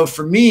 So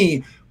for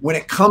me, when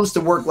it comes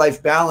to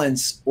work-life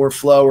balance or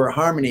flow or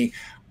harmony,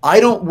 I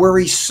don't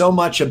worry so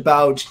much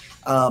about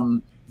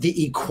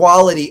the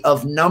equality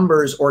of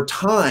numbers or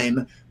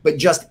time, but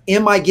just,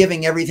 am I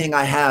giving everything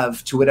I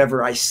have to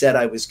whatever I said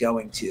I was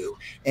going to?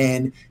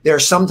 And there are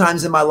some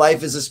times in my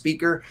life as a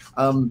speaker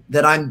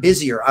that I'm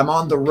busier. I'm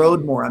on the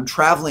road more. I'm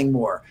traveling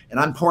more, and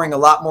I'm pouring a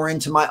lot more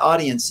into my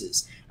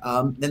audiences.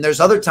 Then there's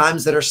other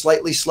times that are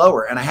slightly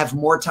slower, and I have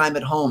more time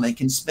at home and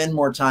can spend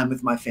more time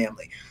with my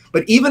family.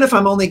 But even if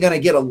I'm only going to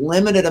get a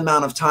limited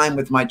amount of time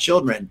with my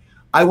children,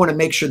 I want to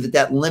make sure that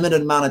that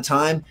limited amount of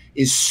time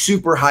is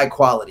super high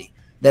quality,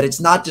 that it's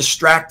not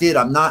distracted.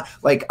 I'm not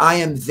like, I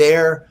am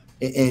there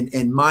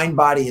in mind,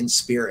 body, and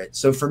spirit.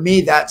 So for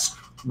me, that's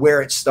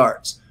where it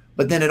starts.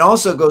 But then it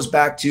also goes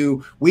back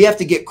to, we have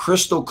to get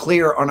crystal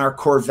clear on our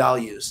core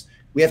values.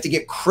 We have to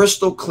get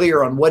crystal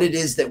clear on what it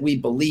is that we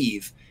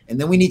believe. And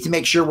then we need to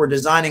make sure we're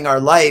designing our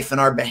life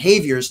and our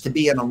behaviors to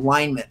be in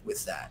alignment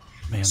with that.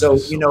 Man, so,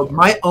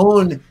 my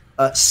own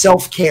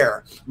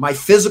self-care, my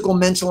physical,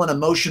 mental, and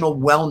emotional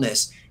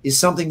wellness is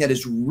something that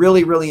is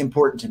really, really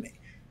important to me,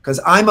 because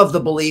I'm of the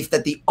belief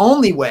that the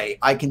only way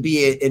I can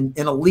be an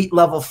elite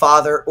level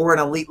father or an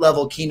elite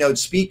level keynote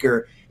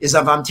speaker is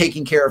if I'm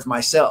taking care of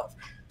myself.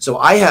 So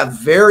I have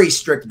very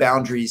strict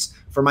boundaries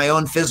for my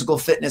own physical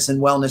fitness and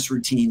wellness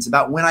routines,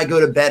 about when I go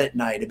to bed at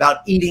night,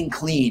 about eating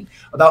clean,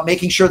 about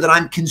making sure that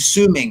I'm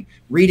consuming,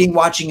 reading,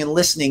 watching, and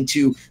listening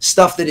to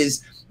stuff that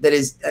is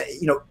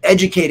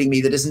educating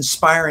me, that is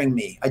inspiring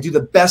me. I do the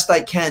best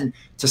I can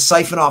to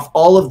siphon off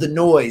all of the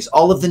noise,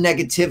 all of the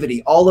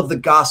negativity, all of the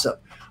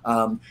gossip.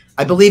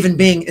 I believe in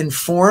being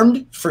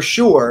informed for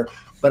sure,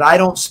 but I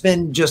don't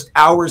spend just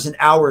hours and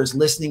hours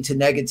listening to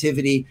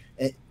negativity.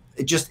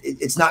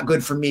 It's not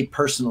good for me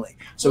personally.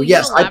 So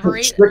yes, I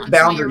put strict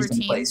boundaries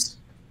in place.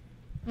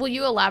 Will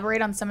you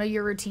elaborate on some of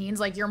your routines,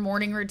 like your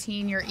morning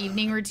routine, your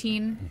evening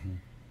routine?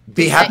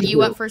 Be happy Set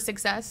you up for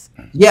success?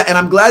 Yeah, and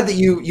I'm glad that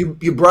you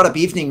brought up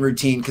evening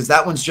routine, because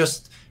that one's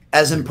just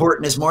as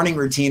important as morning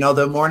routine,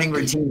 although morning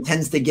routine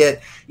tends to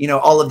get,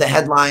 all of the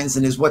headlines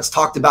and is what's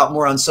talked about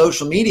more on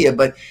social media.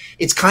 But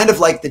it's kind of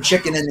like the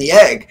chicken and the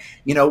egg.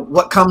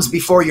 What comes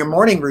before your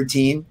morning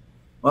routine?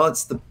 Well,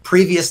 it's the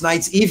previous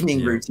night's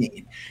evening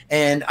routine.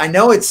 And I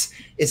know it's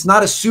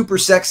not a super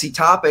sexy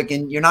topic,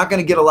 and you're not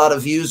going to get a lot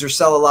of views or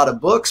sell a lot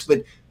of books,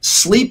 but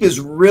sleep is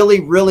really,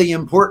 really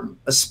important,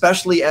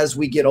 especially as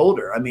we get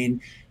older. I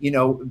mean,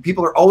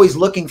 people are always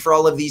looking for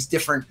all of these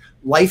different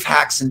life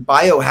hacks and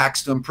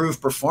biohacks to improve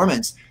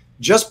performance.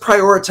 Just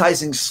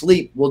prioritizing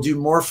sleep will do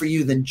more for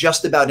you than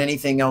just about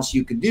anything else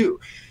you could do.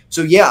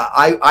 So yeah,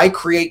 I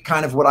create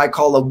kind of what I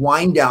call a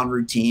wind down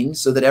routine,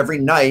 so that every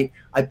night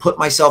I put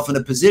myself in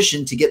a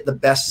position to get the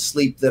best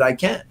sleep that I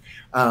can.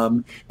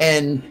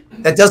 And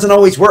that doesn't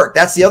always work.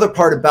 That's the other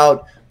part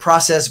about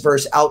process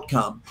versus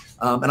outcome.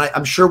 And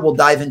I'm sure we'll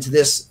dive into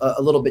this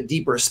a little bit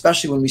deeper,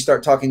 especially when we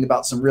start talking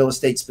about some real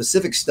estate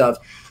specific stuff.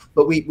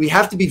 But we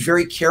have to be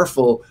very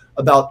careful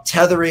about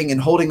tethering and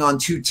holding on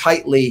too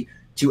tightly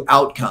to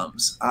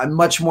outcomes. I'm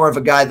much more of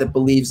a guy that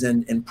believes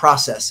in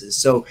processes.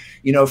 So,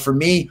 for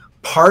me,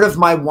 part of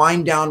my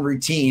wind down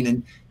routine,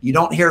 and you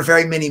don't hear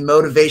very many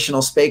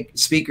motivational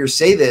speakers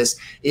say this,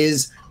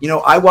 is,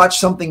 I watch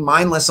something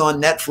mindless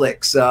on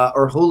Netflix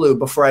or Hulu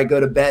before I go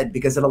to bed,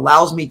 because it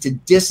allows me to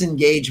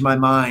disengage my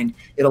mind.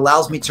 It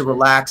allows me to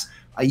relax.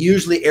 I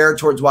usually err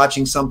towards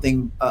watching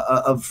something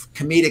of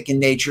comedic in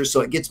nature, so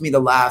it gets me to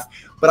laugh.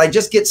 But I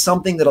just get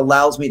something that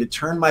allows me to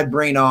turn my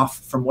brain off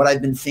from what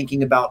I've been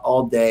thinking about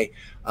all day.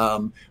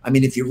 I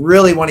mean, if you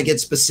really want to get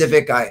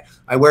specific,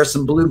 I wear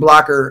some blue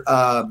blocker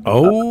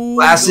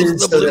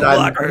glasses so that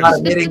I'm not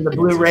emitting the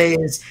blue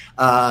rays.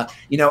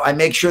 I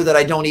make sure that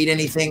I don't eat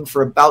anything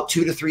for about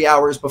 2 to 3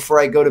 hours before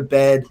I go to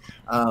bed.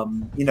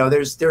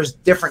 There's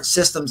different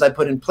systems I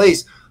put in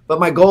place, but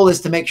my goal is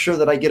to make sure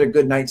that I get a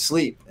good night's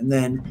sleep. And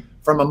then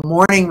from a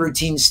morning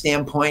routine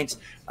standpoint,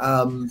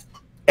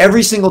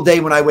 every single day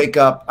when I wake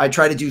up, I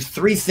try to do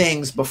 3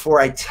 things before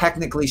I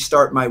technically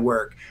start my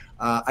work.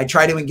 I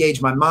try to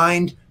engage my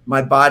mind,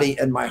 my body,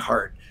 and my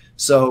heart.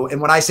 So,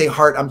 and when I say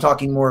heart, I'm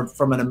talking more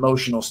from an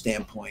emotional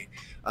standpoint.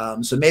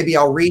 So maybe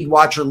I'll read,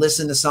 watch, or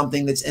listen to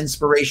something that's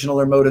inspirational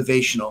or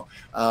motivational.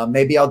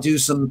 Maybe I'll do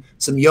some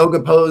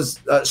yoga pose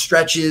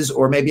stretches,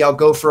 or maybe I'll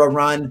go for a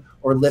run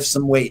or lift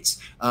some weights.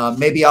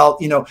 Maybe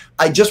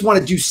I just want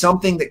to do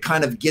something that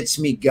kind of gets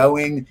me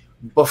going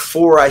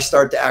before I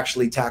start to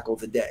actually tackle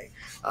the day.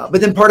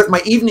 But then part of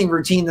my evening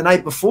routine the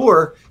night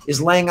before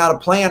is laying out a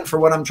plan for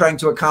what I'm trying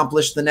to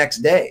accomplish the next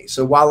day.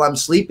 So while I'm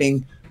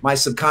sleeping, my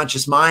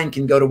subconscious mind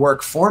can go to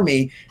work for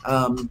me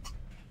to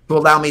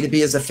allow me to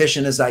be as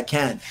efficient as I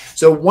can.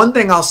 So one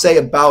thing I'll say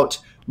about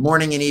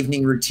morning and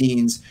evening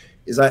routines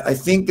is I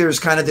think there's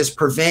kind of this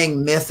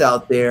purveying myth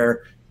out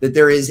there that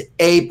there is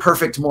a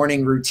perfect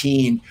morning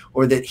routine,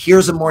 or that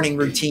here's a morning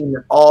routine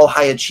that all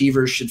high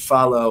achievers should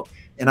follow.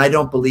 And I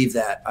don't believe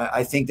that.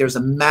 I think there's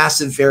a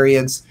massive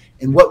variance.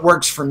 And what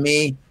works for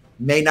me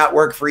may not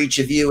work for each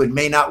of you, and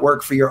may not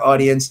work for your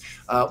audience.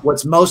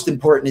 What's most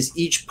important is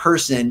each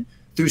person,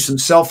 through some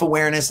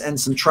self-awareness and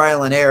some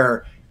trial and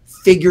error,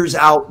 figures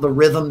out the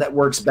rhythm that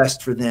works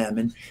best for them.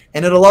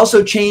 And it'll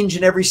also change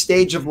in every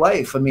stage of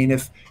life. I mean,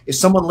 if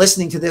someone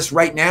listening to this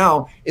right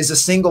now is a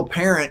single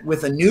parent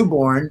with a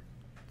newborn,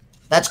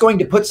 that's going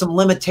to put some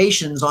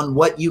limitations on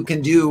what you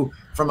can do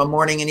from a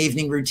morning and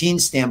evening routine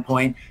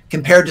standpoint,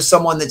 compared to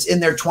someone that's in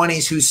their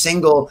 20s who's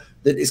single,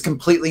 that is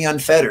completely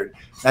unfettered.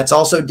 That's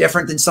also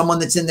different than someone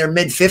that's in their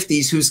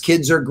mid-50s whose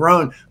kids are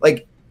grown.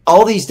 Like,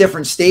 all these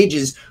different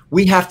stages,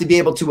 we have to be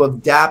able to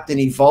adapt and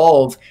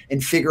evolve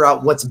and figure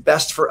out what's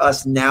best for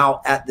us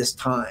now at this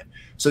time.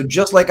 So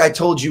just like I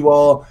told you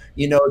all,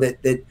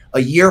 that a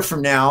year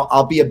from now,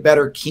 I'll be a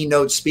better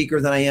keynote speaker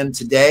than I am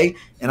today,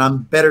 and I'm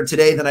better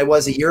today than I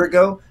was a year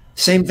ago.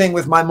 Same thing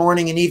with my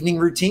morning and evening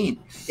routine.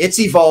 It's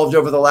evolved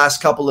over the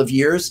last couple of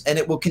years, and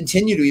it will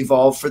continue to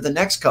evolve for the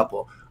next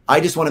couple.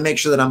 I just want to make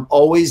sure that I'm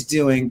always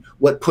doing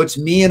what puts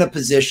me in a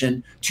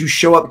position to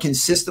show up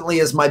consistently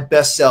as my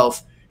best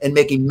self and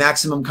making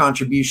maximum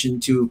contribution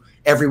to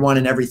everyone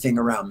and everything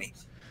around me.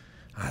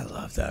 I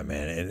love that,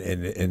 man.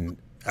 And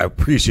I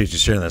appreciate you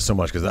sharing that so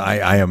much, because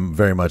I am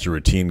very much a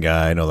routine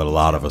guy. I know that a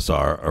lot of us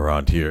are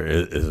around here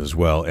as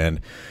well. And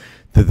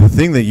the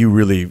thing that you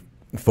really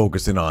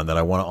focus in on that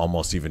I want to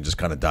almost even just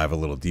kind of dive a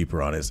little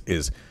deeper on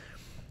is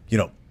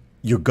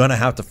you're going to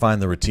have to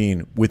find the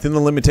routine within the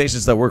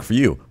limitations that work for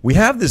you. We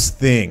have this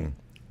thing,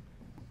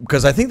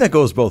 because I think that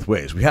goes both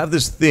ways. We have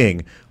this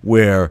thing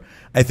where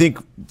I think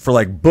for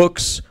like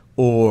books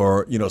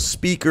or,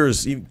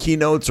 speakers,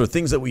 keynotes, or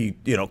things that we,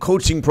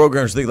 coaching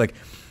programs, things like,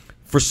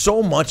 for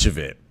so much of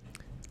it,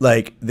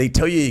 like, they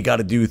tell you got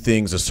to do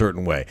things a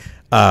certain way.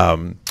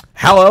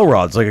 Hal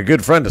Elrod's like a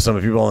good friend to some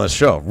of the people on this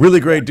show. Really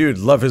great dude.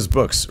 Love his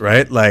books,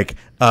 right? Like,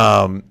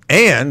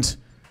 and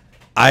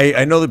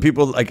I know that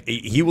people, like,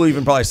 he will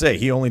even probably say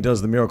he only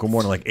does the Miracle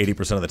Morning like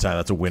 80% of the time.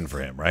 That's a win for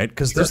him, right?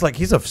 Because there's like,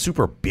 he's a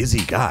super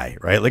busy guy,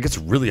 right? Like, it's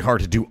really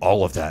hard to do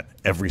all of that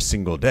every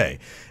single day.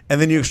 And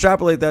then you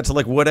extrapolate that to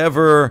like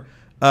whatever,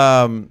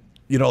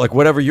 you know, like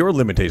whatever your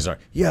limitations are.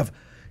 You have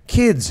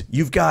kids,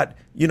 you've got,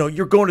 you know,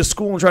 you're going to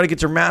school and trying to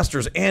get your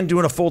master's and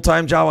doing a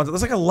full-time job.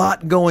 There's like a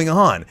lot going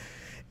on.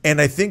 And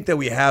I think that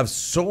we have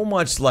so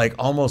much like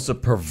almost a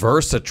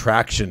perverse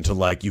attraction to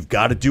like, you've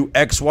got to do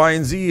X, Y,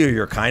 and Z or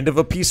you're kind of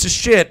a piece of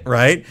shit,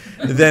 right?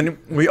 Then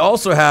we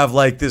also have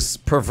like this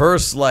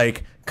perverse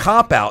like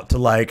cop out to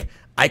like,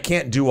 I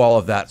can't do all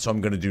of that, so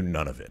I'm going to do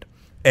none of it.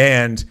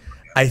 And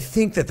I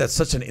think that that's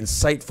such an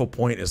insightful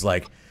point, is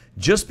like,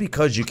 just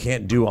because you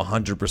can't do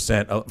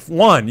 100% of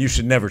one, you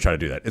should never try to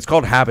do that. It's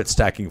called habit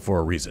stacking for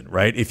a reason,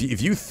 right?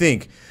 If you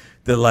think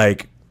that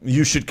like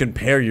you should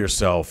compare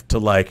yourself to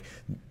like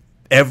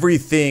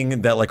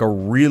everything that like a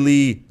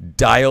really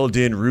dialed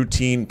in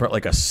routine,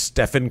 like a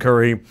Stephen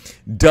Curry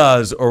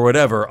does or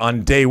whatever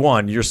on day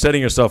one, you're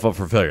setting yourself up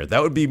for failure.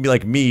 That would be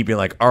like me being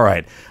like, all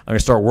right, I'm gonna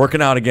start working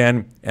out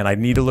again and I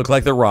need to look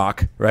like The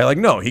Rock, right? Like,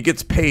 no, he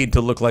gets paid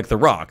to look like The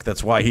Rock.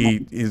 That's why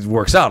he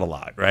works out a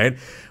lot, right?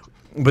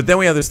 But then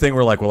we have this thing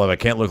where like, well, if I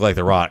can't look like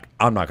The Rock,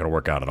 I'm not gonna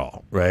work out at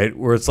all, right?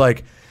 Where it's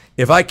like,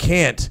 if I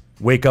can't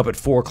wake up at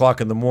 4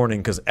 o'clock in the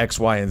morning because X,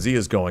 Y, and Z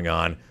is going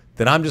on,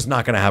 then I'm just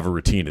not going to have a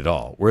routine at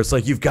all. Where it's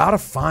like, you've got to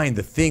find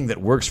the thing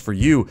that works for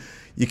you.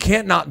 You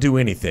can't not do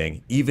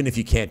anything, even if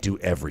you can't do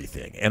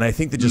everything. And I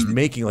think that just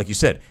making, like you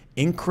said,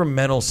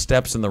 incremental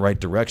steps in the right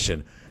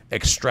direction,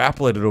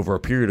 extrapolated over a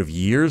period of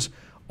years,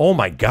 oh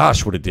my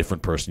gosh, what a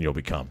different person you'll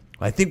become.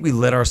 I think we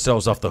let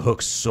ourselves off the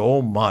hook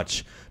so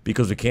much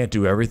because we can't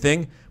do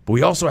everything, but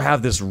we also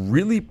have this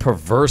really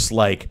perverse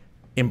like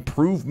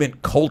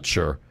improvement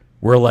culture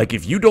where like,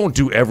 if you don't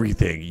do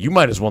everything, you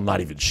might as well not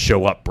even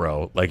show up,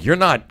 bro. Like, you're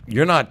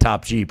not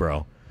top G,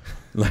 bro.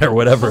 Or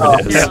whatever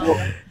it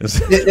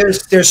is. Yeah.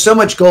 There's so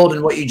much gold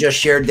in what you just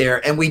shared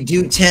there. And we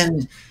do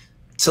tend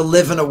to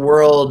live in a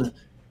world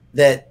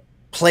that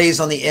plays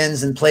on the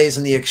ends and plays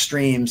on the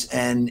extremes.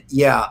 And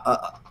yeah,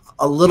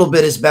 a little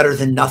bit is better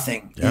than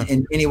nothing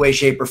in any way,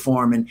 shape, or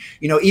form. And,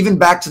 you know, even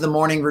back to the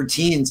morning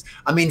routines.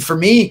 I mean, for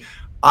me,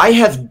 I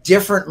have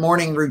different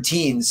morning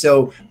routines.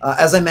 So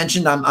as I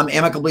mentioned, I'm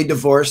amicably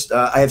divorced.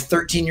 I have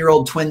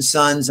 13-year-old twin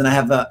sons and I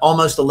have an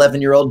almost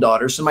 11-year-old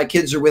daughter. So my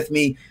kids are with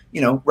me, you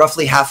know,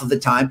 roughly half of the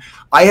time.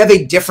 I have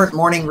a different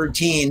morning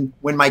routine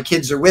when my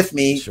kids are with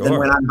me than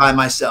when I'm by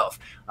myself.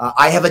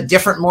 I have a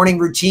different morning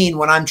routine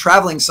when I'm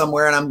traveling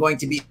somewhere and I'm going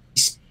to be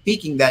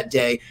speaking that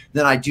day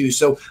than I do.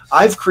 So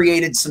I've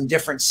created some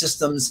different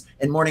systems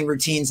and morning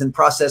routines and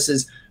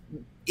processes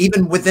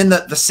even within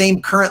the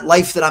same current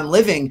life that I'm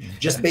living,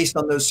 just based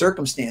on those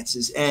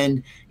circumstances.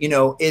 And, you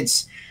know,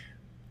 it's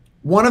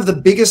one of the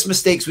biggest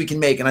mistakes we can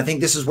make. And I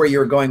think this is where you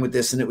were going with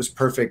this, and it was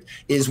perfect,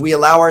 is we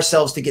allow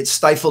ourselves to get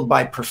stifled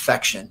by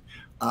perfection.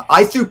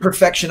 I threw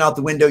perfection out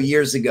the window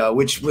years ago,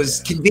 which was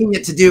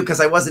convenient to do because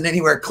I wasn't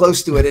anywhere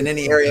close to it in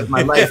any area of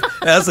my life.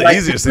 That's the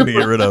easiest thing to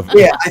get rid of.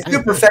 Yeah, I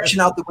threw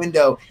perfection out the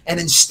window. And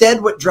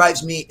instead, what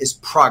drives me is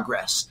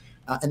progress.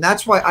 And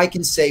that's why I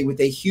can say with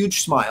a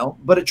huge smile,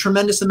 but a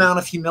tremendous amount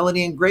of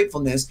humility and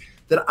gratefulness,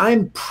 that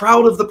I'm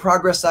proud of the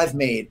progress I've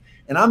made.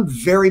 And I'm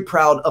very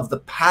proud of the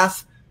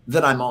path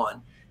that I'm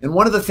on. And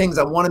one of the things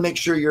I want to make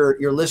sure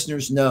your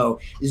listeners know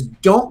is,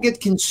 don't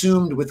get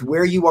consumed with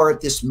where you are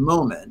at this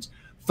moment.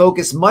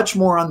 Focus much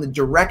more on the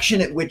direction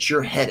at which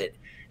you're headed.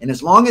 And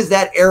as long as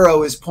that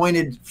arrow is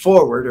pointed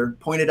forward or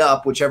pointed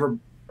up, whichever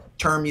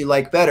term you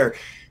like better,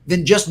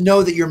 then just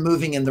know that you're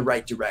moving in the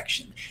right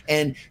direction.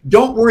 And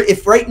don't worry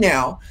if right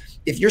now,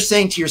 if you're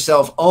saying to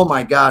yourself, oh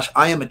my gosh,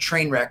 I am a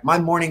train wreck, my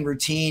morning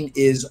routine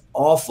is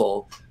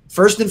awful.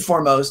 First and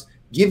foremost,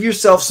 give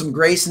yourself some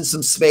grace and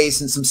some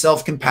space and some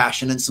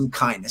self-compassion and some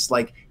kindness.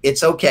 Like,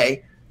 it's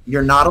okay.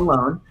 You're not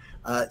alone.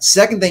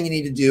 Second thing you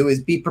need to do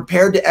is be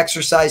prepared to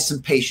exercise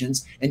some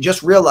patience, and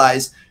just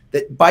realize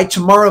that by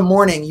tomorrow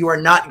morning, you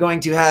are not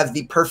going to have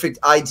the perfect,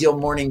 ideal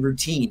morning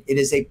routine. It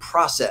is a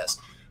process.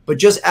 But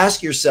just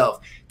ask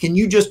yourself, can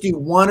you just do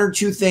 1 or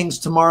 2 things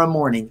tomorrow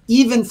morning,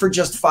 even for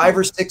just 5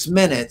 or 6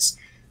 minutes,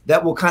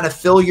 that will kind of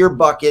fill your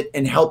bucket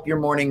and help your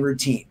morning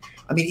routine?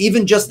 I mean,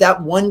 even just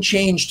that one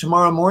change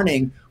tomorrow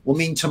morning will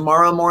mean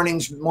tomorrow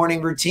morning's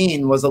morning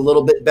routine was a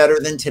little bit better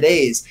than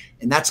today's.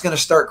 And that's going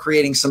to start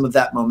creating some of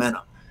that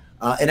momentum.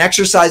 An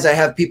exercise I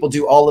have people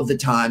do all of the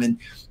time,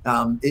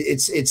 and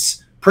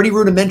it's pretty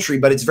rudimentary,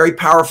 but it's very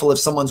powerful if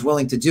someone's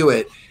willing to do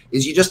it,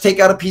 is you just take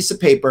out a piece of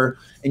paper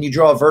and you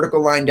draw a vertical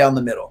line down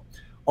the middle.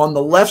 On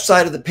the left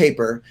side of the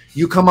paper,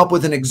 you come up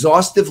with an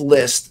exhaustive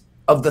list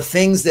of the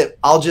things that,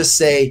 I'll just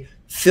say,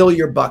 fill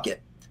your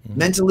bucket.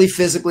 Mentally,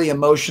 physically,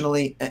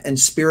 emotionally, and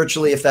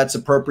spiritually, if that's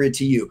appropriate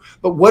to you.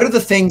 But what are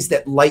the things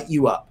that light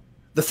you up?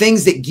 The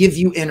things that give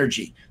you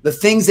energy, the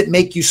things that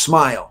make you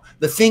smile,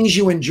 the things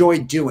you enjoy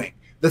doing,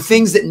 the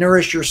things that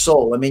nourish your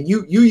soul. I mean,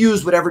 you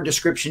use whatever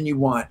description you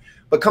want,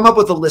 but come up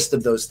with a list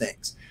of those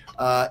things.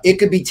 It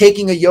could be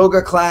taking a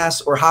yoga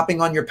class or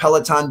hopping on your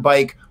Peloton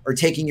bike or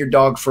taking your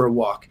dog for a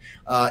walk.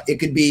 It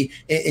could be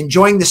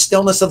enjoying the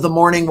stillness of the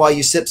morning while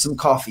you sip some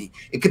coffee.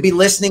 It could be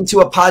listening to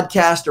a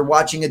podcast or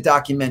watching a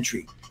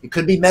documentary. It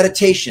could be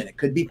meditation. It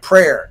could be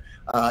prayer.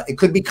 It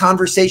could be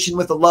conversation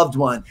with a loved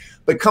one.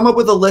 But come up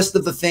with a list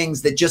of the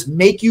things that just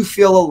make you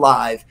feel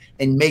alive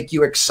and make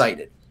you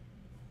excited.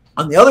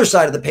 On the other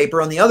side of the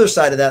paper, on the other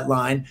side of that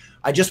line,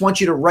 I just want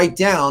you to write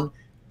down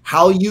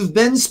how you've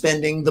been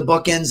spending the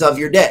bookends of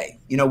your day.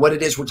 You know, what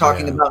it is we're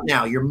talking about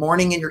now, your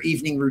morning and your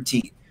evening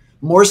routine.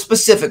 More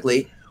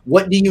specifically,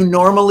 what do you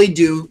normally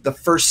do the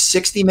first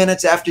 60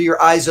 minutes after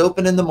your eyes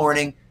open in the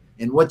morning?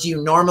 And what do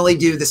you normally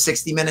do the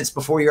 60 minutes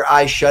before your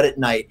eyes shut at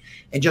night?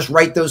 And just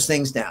write those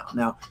things down.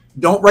 Now,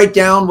 don't write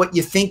down what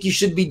you think you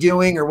should be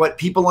doing or what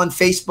people on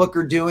Facebook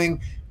are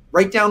doing.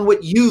 Write down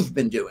what you've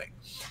been doing.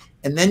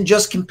 And then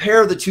just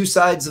compare the two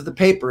sides of the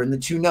paper and the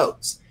two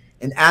notes.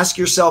 And ask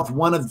yourself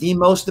one of the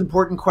most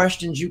important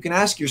questions you can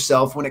ask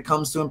yourself when it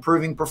comes to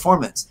improving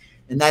performance.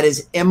 And that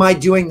is, am I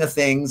doing the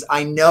things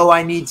I know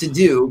I need to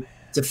do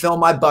to fill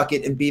my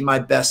bucket and be my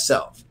best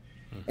self?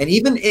 And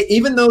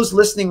even those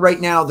listening right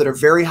now that are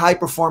very high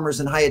performers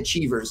and high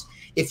achievers,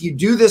 if you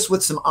do this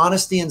with some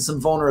honesty and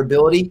some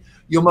vulnerability,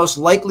 you'll most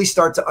likely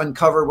start to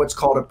uncover what's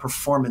called a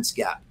performance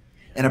gap.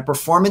 And a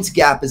performance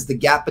gap is the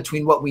gap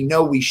between what we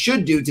know we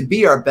should do to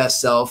be our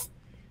best self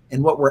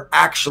and what we're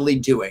actually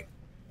doing.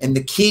 And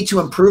the key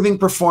to improving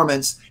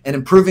performance and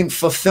improving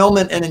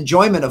fulfillment and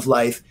enjoyment of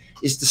life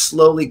is to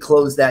slowly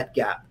close that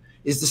gap,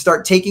 is to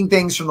start taking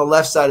things from the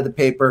left side of the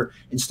paper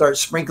and start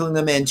sprinkling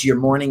them into your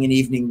morning and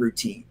evening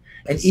routine.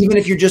 And even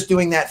if you're just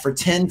doing that for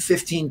 10,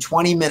 15,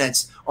 20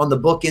 minutes on the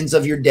bookends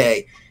of your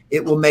day,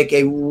 it will make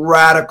a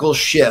radical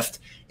shift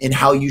in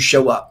how you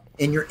show up,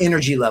 in your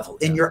energy level,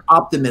 in your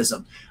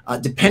optimism,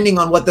 depending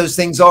on what those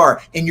things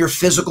are, in your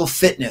physical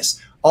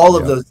fitness, all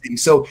of those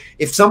things. So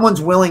if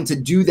someone's willing to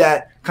do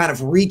that kind of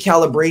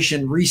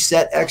recalibration,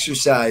 reset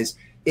exercise,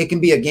 it can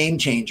be a game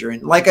changer.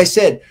 And like I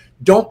said,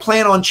 don't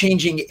plan on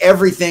changing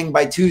everything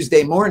by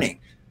Tuesday morning.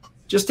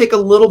 Just take a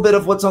little bit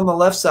of what's on the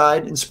left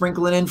side and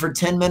sprinkle it in for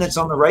 10 minutes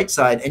on the right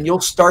side, and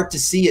you'll start to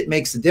see it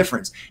makes a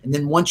difference. And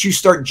then once you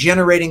start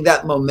generating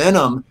that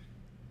momentum,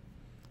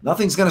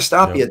 nothing's going to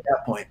stop you at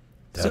that point.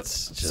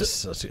 That's just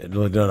such a,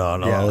 no.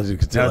 I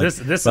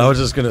was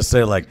just gonna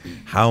say, like,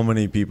 how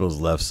many people's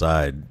left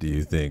side do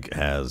you think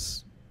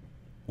has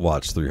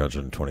watched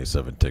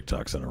 327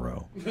 TikToks in a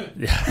row?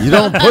 You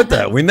don't put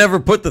that. We never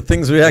put the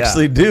things we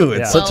actually do.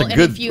 It's such a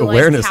good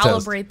awareness test. If you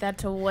calibrate that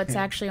to what's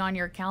actually on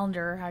your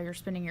calendar, how you're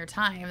spending your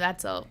time,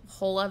 that's a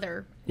whole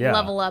other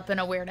level up in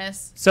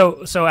awareness.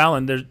 So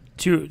Alan, there's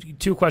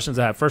two questions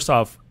I have. First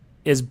off,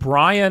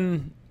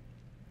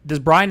 does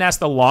Brian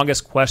ask the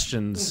longest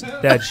questions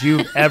that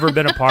you've ever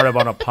been a part of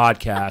on a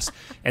podcast,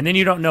 and then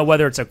you don't know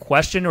whether it's a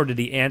question or did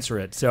he answer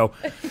it? So,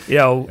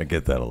 I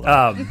get that a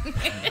lot.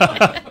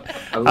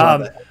 I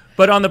love it.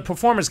 But on the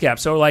performance gap,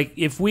 so like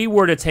if we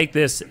were to take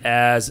this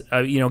as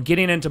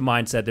getting into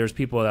mindset, there's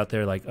people out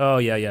there like, oh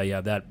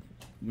yeah, that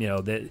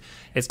that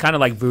it's kind of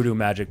like voodoo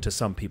magic to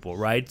some people,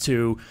 right?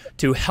 To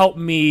help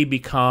me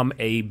become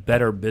a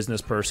better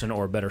business person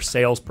or a better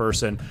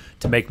salesperson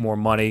to make more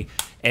money.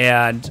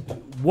 And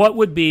what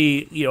would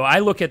be, I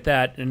look at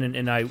that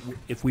and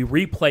if we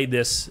replay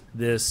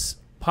this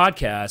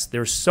podcast,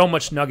 there's so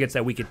much nuggets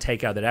that we could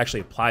take out that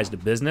actually applies to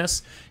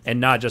business and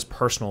not just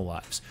personal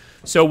lives.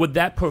 So with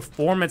that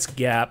performance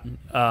gap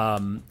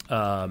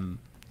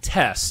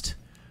test,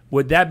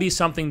 would that be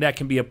something that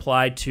can be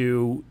applied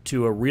to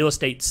a real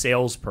estate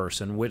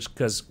salesperson?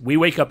 Because we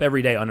wake up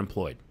every day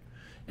unemployed.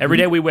 Every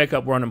day we wake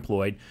up, we're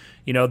unemployed.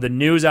 The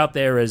news out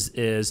there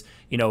is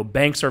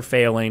banks are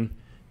failing,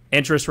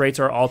 interest rates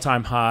are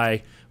all-time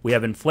high. We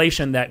have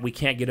inflation that we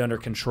can't get under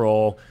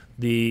control.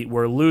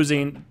 We're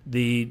losing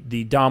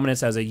the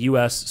dominance as a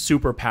U.S.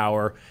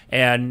 superpower.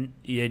 And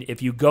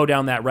if you go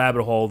down that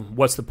rabbit hole,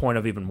 what's the point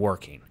of even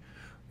working?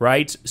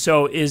 Right?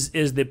 So is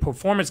the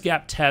performance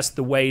gap test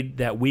the way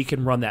that we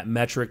can run that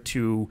metric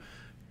to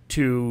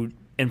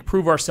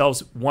improve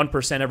ourselves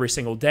 1% every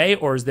single day,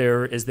 or is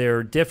there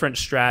a different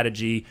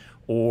strategy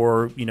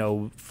or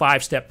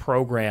 5-step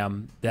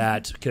program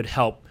that could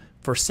help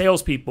for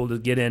salespeople to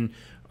get in?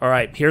 All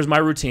right, here's my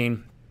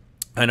routine.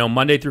 I know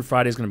Monday through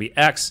Friday is going to be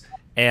X,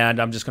 and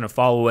I'm just going to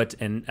follow it,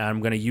 and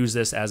I'm going to use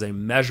this as a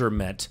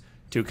measurement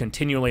to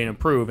continually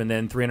improve. And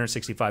then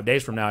 365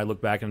 days from now, I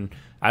look back and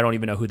I don't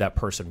even know who that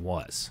person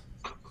was.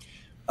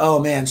 Oh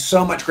man,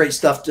 so much great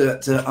stuff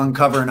to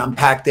uncover and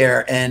unpack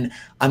there. And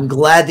I'm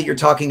glad that you're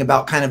talking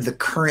about kind of the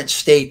current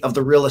state of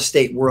the real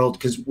estate world,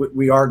 because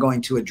we are going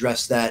to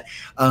address that.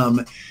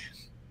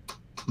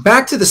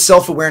 Back to the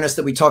self-awareness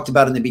that we talked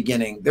about in the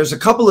beginning, there's a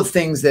couple of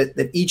things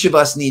that each of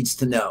us needs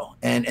to know.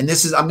 And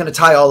this is, I'm going to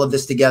tie all of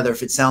this together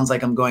if it sounds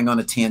like I'm going on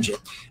a tangent.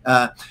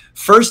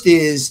 First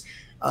is,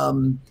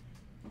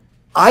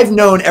 I've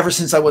known ever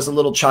since I was a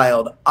little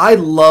child, I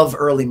love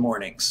early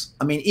mornings.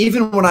 I mean,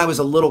 even when I was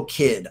a little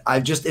kid,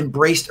 I've just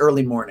embraced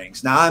early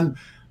mornings. Now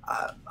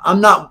I'm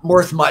not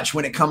worth much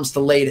when it comes to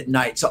late at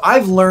night. So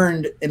I've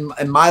learned in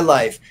my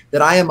life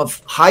that I am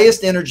of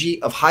highest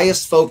energy, of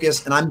highest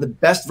focus, and I'm the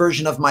best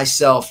version of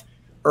myself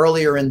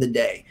earlier in the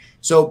day.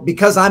 So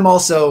because I'm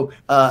also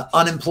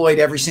unemployed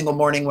every single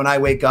morning when I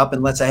wake up,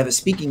 unless I have a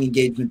speaking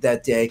engagement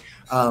that day,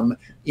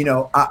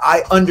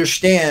 I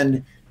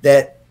understand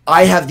that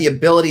I have the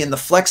ability and the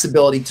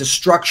flexibility to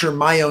structure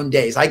my own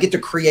days. I get to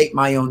create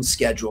my own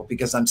schedule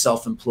because I'm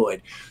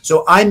self-employed.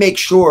 So I make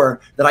sure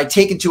that I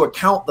take into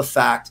account the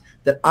fact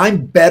that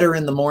I'm better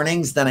in the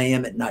mornings than I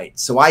am at night.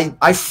 So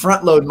I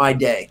front load my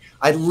day.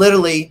 I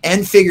literally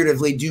and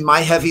figuratively do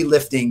my heavy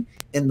lifting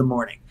in the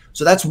morning.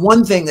 So that's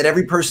one thing that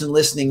every person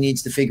listening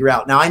needs to figure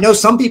out. Now, I know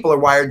some people are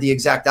wired the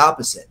exact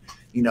opposite.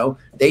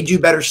 They do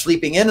better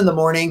sleeping in the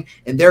morning,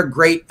 and they're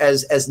great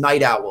as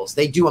night owls.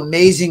 They do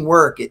amazing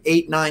work at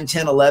 8, 9,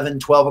 10, 11,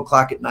 12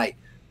 o'clock at night.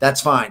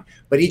 That's fine.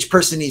 But each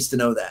person needs to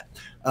know that.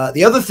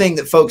 The other thing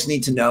that folks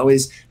need to know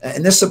is,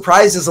 and this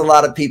surprises a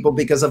lot of people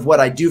because of what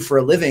I do for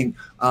a living,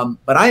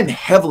 but I am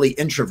heavily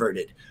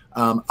introverted.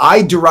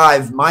 I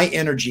derive my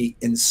energy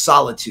in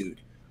solitude.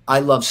 I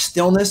love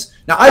stillness.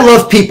 Now, I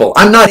love people.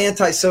 I'm not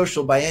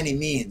antisocial by any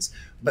means,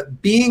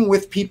 but being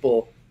with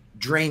people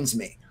drains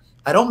me.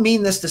 I don't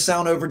mean this to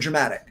sound over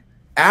dramatic.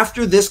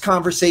 After this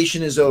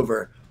conversation is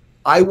over,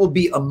 I will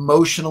be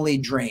emotionally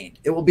drained.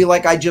 It will be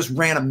like I just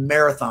ran a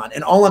marathon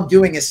and all I'm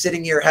doing is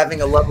sitting here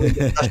having a lovely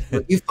discussion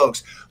with you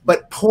folks,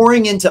 but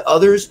pouring into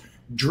others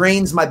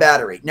drains my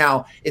battery.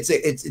 Now,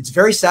 it's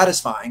very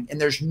satisfying, and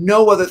there's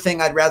no other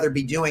thing I'd rather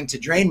be doing to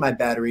drain my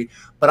battery,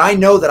 but I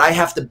know that I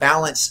have to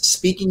balance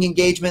speaking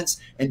engagements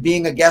and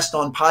being a guest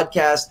on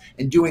podcasts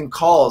and doing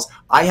calls.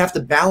 I have to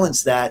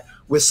balance that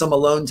with some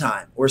alone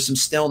time or some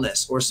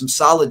stillness or some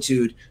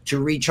solitude to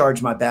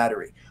recharge my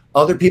battery.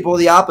 Other people are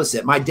the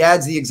opposite. My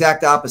dad's the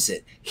exact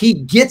opposite. He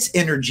gets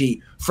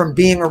energy from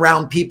being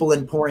around people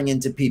and pouring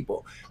into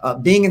people.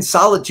 Being in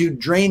solitude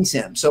drains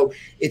him. So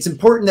it's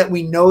important that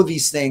we know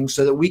these things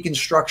so that we can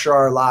structure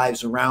our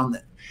lives around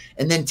them.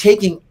 And then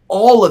taking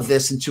all of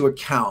this into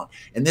account,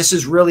 and this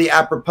is really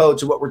apropos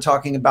to what we're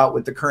talking about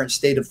with the current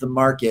state of the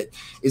market,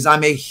 is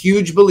I'm a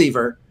huge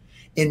believer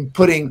in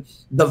putting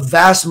the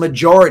vast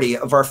majority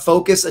of our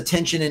focus,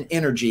 attention, and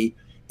energy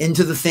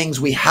into the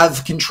things we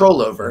have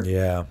control over.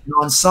 Yeah. And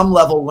on some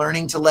level,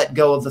 learning to let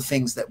go of the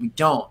things that we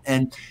don't.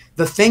 And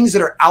the things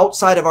that are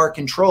outside of our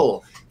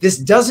control, this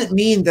doesn't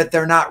mean that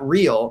they're not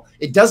real.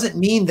 It doesn't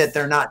mean that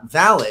they're not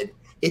valid.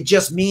 It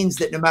just means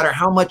that no matter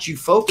how much you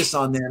focus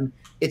on them,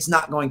 it's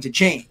not going to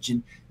change.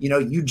 And,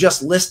 you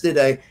just listed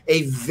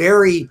a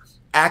very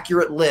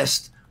accurate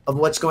list of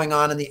what's going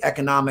on in the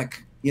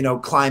economic,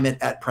 climate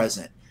at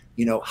present.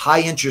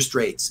 High interest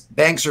rates,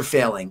 banks are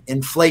failing,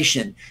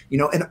 inflation,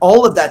 and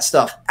all of that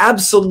stuff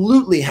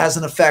absolutely has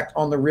an effect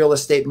on the real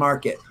estate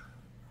market.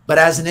 But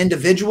as an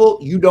individual,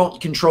 you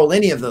don't control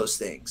any of those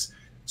things.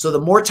 So the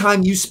more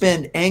time you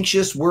spend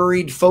anxious,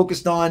 worried,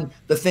 focused on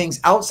the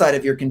things outside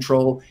of your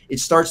control, it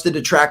starts to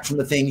detract from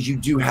the things you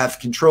do have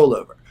control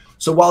over.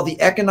 So while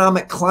the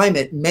economic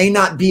climate may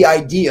not be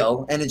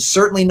ideal, and it's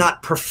certainly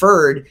not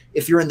preferred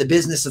if you're in the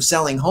business of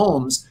selling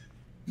homes,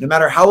 no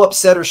matter how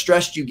upset or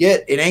stressed you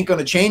get, it ain't going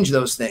to change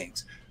those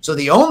things. So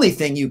the only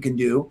thing you can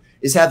do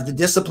is have the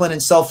discipline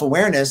and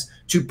self-awareness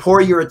to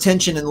pour your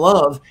attention and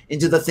love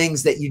into the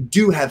things that you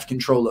do have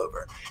control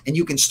over. And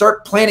you can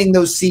start planting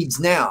those seeds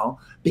now,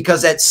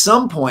 because at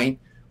some point,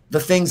 the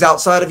things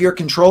outside of your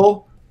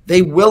control,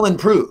 they will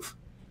improve.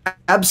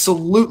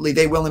 Absolutely,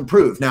 they will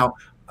improve. Now,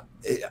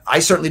 I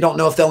certainly don't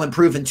know if they'll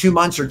improve in 2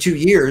 months or 2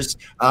 years.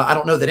 I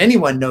don't know that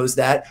anyone knows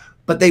that.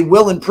 But they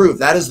will improve.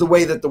 That is the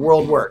way that the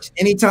world works.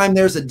 Anytime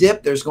there's a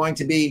dip, there's going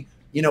to be,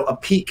 a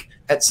peak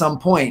at some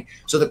point.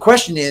 So the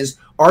question is,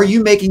 are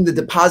you making the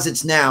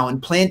deposits now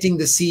and planting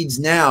the seeds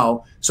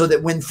now so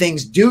that when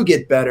things do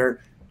get better,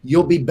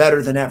 you'll be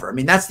better than ever? I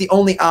mean, that's the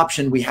only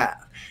option we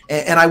have.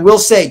 And I will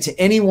say to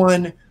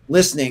anyone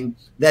listening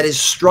that is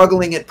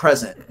struggling at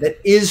present, that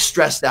is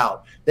stressed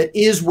out, that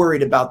is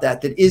worried about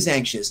that is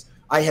anxious,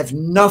 I have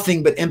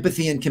nothing but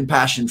empathy and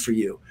compassion for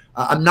you.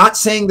 I'm not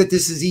saying that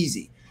this is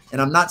easy.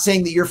 And I'm not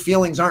saying that your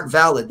feelings aren't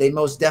valid. They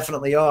most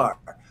definitely are.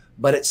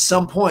 But at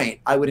some point,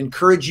 I would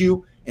encourage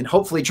you and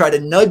hopefully try to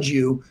nudge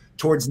you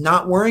towards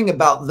not worrying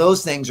about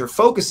those things or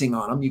focusing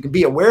on them. You can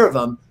be aware of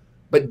them,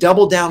 but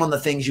double down on the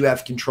things you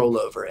have control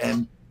over.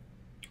 And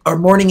our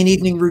morning and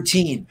evening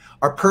routine,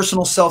 our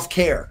personal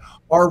self-care,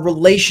 our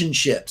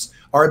relationships,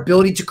 our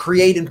ability to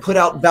create and put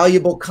out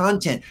valuable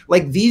content.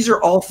 Like, these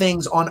are all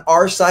things on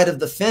our side of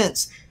the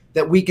fence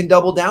that we can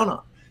double down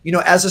on.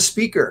 As a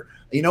speaker,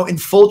 in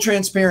full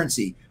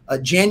transparency,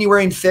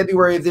 January and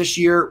February of this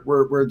year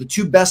were the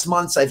 2 best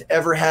months I've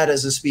ever had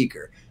as a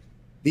speaker.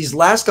 These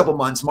last couple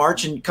months,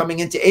 March and coming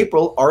into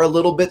April, are a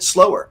little bit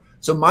slower.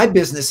 So my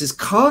business is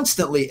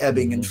constantly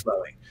ebbing and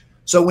flowing.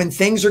 So when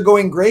things are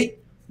going great,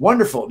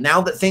 wonderful. Now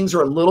that things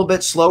are a little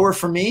bit slower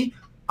for me,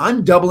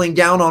 I'm doubling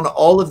down on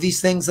all of these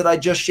things that I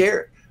just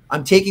shared.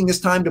 I'm taking this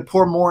time to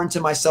pour more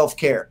into my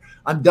self-care.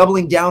 I'm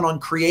doubling down on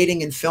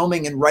creating and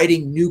filming and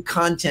writing new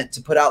content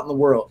to put out in the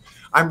world.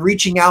 I'm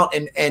reaching out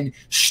and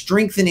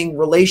strengthening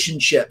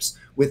relationships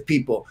with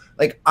people.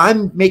 Like,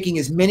 I'm making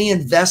as many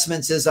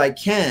investments as I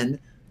can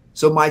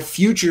so my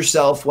future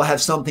self will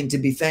have something to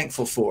be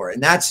thankful for.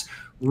 And that's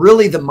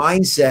really the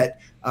mindset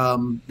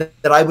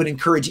that I would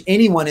encourage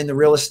anyone in the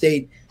real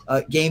estate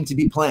game to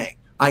be playing.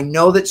 I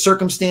know that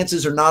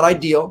circumstances are not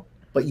ideal,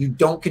 but you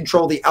don't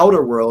control the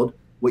outer world.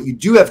 What you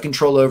do have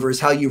control over is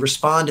how you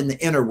respond in the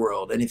inner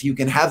world. And if you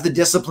can have the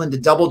discipline to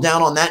double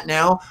down on that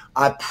now,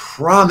 I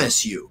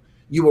promise you,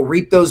 you will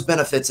reap those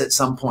benefits at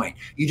some point.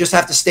 You just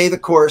have to stay the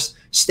course,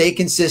 stay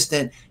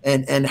consistent,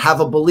 and have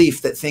a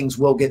belief that things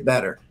will get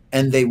better,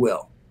 and they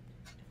will.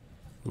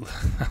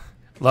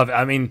 Love it.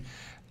 I mean,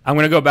 I'm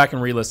going to go back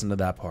and re-listen to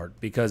that part,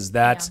 because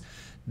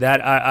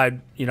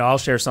I'll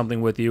share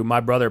something with you. My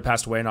brother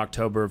passed away in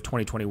October of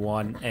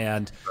 2021,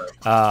 and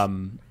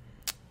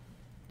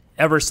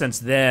ever since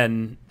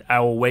then, I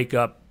will wake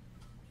up.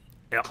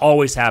 It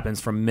always happens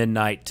from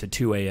midnight to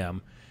 2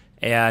 a.m.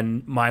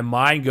 And my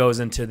mind goes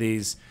into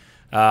these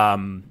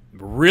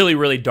really,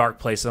 really dark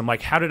places. I'm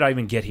like, how did I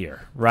even get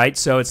here? Right?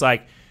 So it's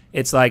like,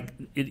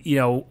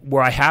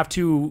 where I have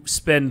to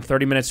spend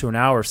 30 minutes to an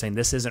hour saying,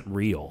 this isn't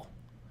real.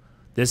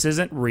 This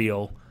isn't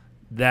real.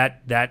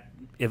 That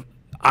if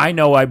I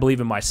know, I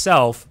believe in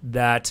myself,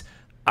 that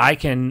I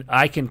can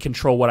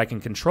control what I can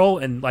control.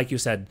 And like you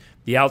said,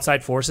 the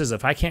outside forces,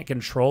 if I can't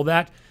control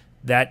that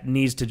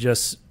needs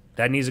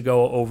to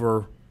go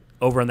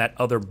over in that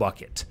other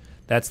bucket.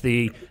 That's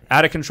the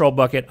out of control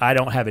bucket I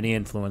don't have any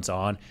influence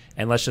on,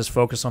 and let's just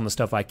focus on the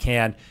stuff I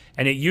can.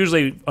 And it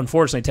usually,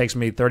 unfortunately, takes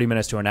me 30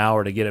 minutes to an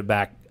hour to get it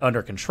back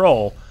under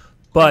control.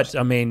 But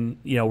I mean,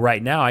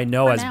 right now I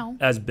know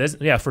as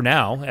business, for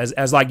now,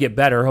 as I get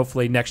better,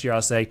 hopefully next year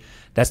I'll say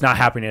that's not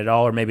happening at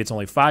all, or maybe it's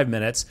only 5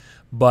 minutes.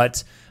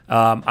 But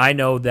I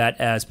know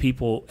that as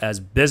people, as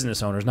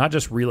business owners, not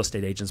just real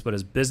estate agents, but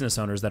as business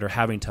owners that are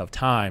having tough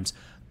times,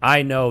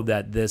 I know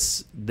that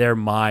their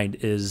mind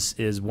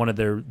is one of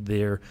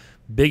their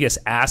biggest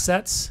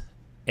assets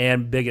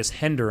and biggest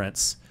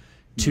hindrance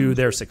to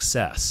their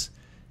success.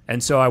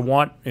 And so I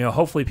want,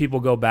 hopefully people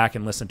go back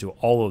and listen to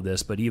all of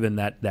this, but even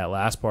that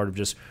last part of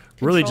just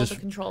really just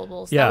the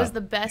controllables. Yeah. That was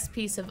the best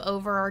piece of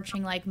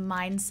overarching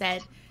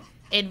mindset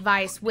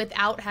advice,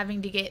 without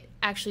having to get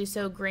actually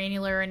so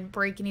granular and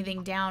break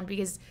anything down,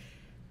 because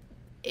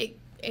it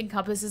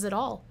encompasses it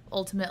all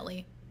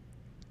ultimately.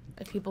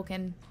 If people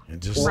can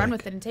run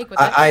with it and take with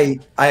it.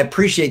 I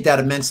appreciate that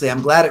immensely.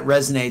 I'm glad it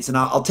resonates, and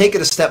I'll take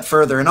it a step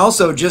further. And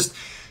also, just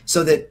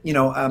so that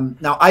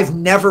now, I've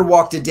never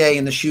walked a day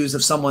in the shoes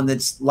of someone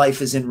that's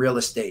life is in real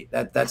estate.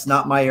 That's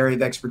not my area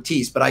of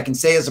expertise. But I can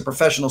say, as a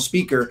professional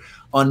speaker,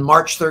 on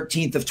March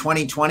 13th of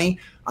 2020,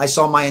 I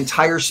saw my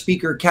entire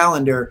speaker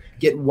calendar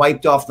get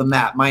wiped off the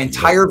map. My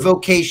entire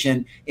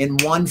vocation in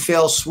one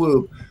fell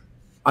swoop.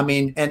 I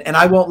mean, and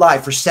I won't lie,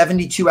 for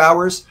 72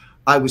 hours,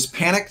 I was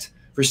panicked.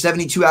 For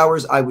 72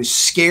 hours, I was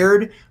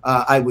scared.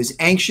 I was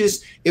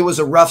anxious. It was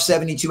a rough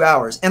 72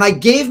 hours. And I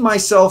gave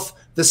myself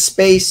the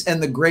space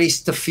and the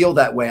grace to feel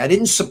that way. I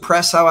didn't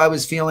suppress how I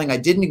was feeling. I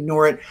didn't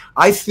ignore it.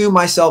 I threw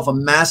myself a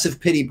massive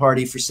pity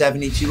party for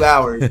 72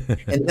 hours.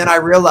 And then I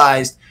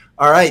realized,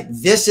 all right,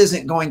 this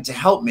isn't going to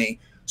help me.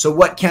 So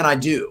what can I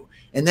do?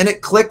 And then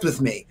it clicked with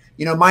me.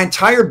 My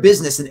entire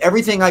business and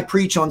everything I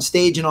preach on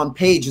stage and on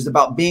page is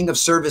about being of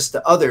service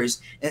to others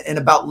and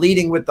about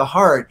leading with the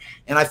heart.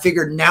 And I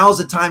figured now's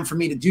the time for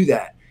me to do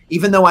that.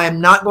 Even though I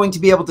am not going to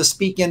be able to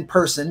speak in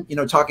person,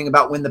 talking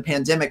about when the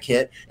pandemic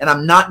hit, and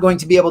I'm not going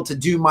to be able to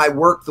do my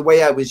work the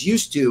way I was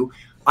used to,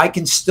 I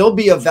can still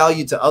be of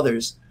value to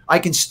others. I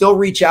can still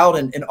reach out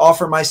and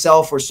offer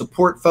myself or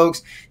support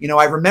folks.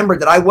 I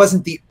remembered that I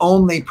wasn't the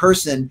only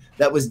person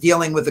that was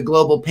dealing with a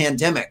global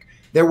pandemic.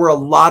 There were a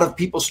lot of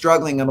people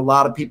struggling and a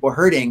lot of people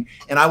hurting.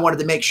 And I wanted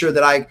to make sure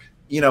that I,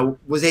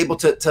 was able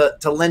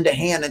to lend a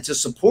hand and to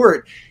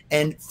support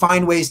and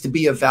find ways to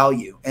be of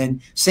value.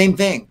 And same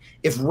thing,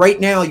 if right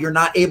now you're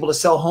not able to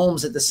sell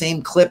homes at the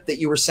same clip that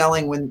you were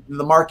selling when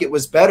the market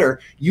was better,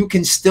 you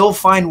can still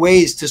find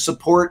ways to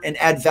support and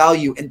add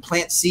value and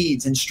plant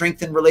seeds and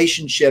strengthen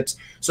relationships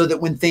so that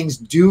when things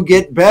do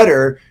get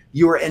better,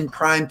 you are in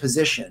prime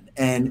position.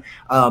 And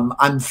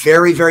I'm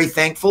very, very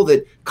thankful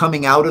that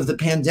coming out of the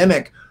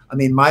pandemic, I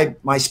mean,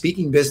 my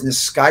speaking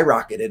business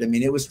skyrocketed. I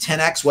mean, it was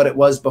 10x what it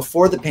was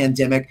before the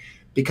pandemic,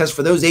 because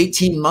for those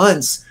 18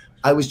 months,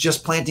 I was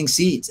just planting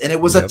seeds, and it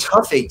was a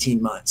tough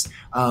 18 months.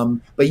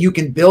 But you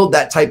can build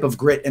that type of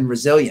grit and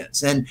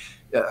resilience. And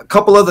a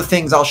couple other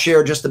things I'll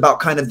share just about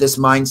kind of this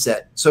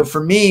mindset. So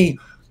for me,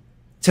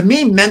 to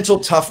me, mental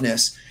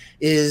toughness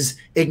is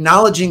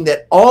acknowledging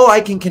that all I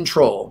can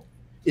control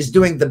is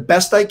doing the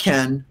best I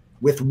can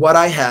with what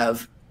I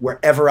have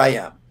wherever I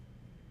am.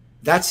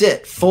 That's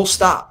it, full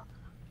stop.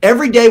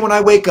 Every day when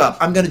I wake up,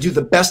 I'm going to do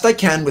the best I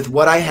can with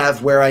what I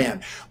have where I am.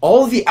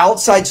 All of the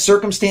outside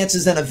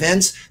circumstances and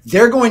events,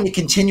 they're going to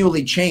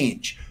continually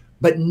change,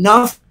 but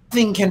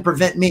nothing can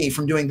prevent me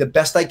from doing the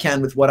best I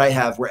can with what I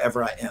have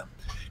wherever I am.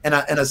 And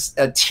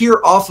a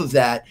tier off of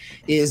that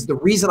is the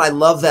reason I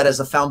love that as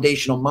a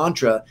foundational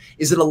mantra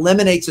is it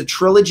eliminates a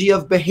trilogy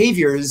of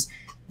behaviors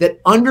that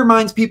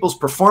undermines people's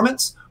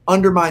performance,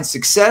 undermines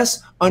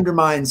success,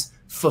 undermines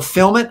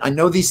fulfillment. I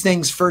know these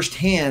things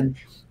firsthand,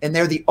 and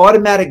they're the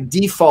automatic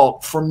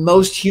default for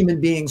most human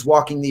beings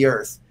walking the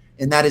earth.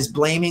 And that is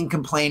blaming,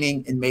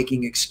 complaining, and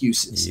making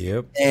excuses.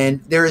 Yep.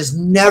 And there is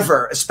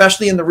never,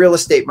 especially in the real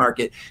estate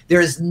market, there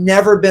has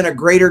never been a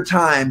greater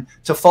time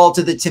to fall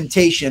to the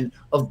temptation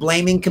of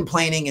blaming,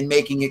 complaining, and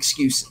making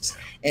excuses.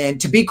 And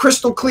to be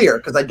crystal clear,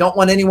 because I don't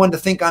want anyone to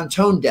think I'm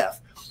tone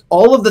deaf,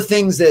 all of the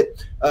things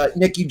that,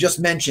 Nick, you just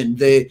mentioned,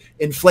 the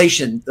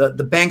inflation,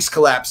 the banks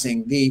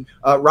collapsing, the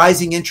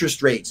rising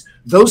interest rates,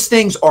 those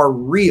things are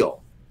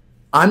real.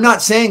 I'm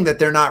not saying that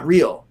they're not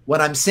real.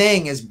 What I'm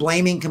saying is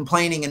blaming,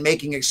 complaining, and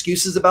making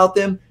excuses about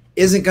them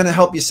isn't going to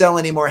help you sell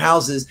any more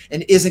houses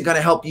and isn't going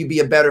to help you be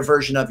a better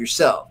version of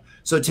yourself.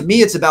 So to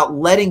me, it's about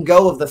letting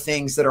go of the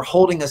things that are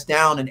holding us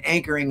down and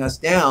anchoring us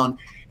down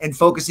and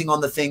focusing on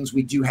the things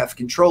we do have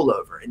control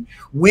over. And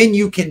when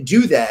you can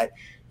do that,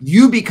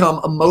 you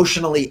become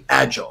emotionally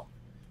agile.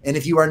 And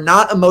if you are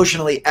not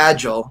emotionally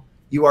agile,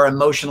 you are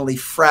emotionally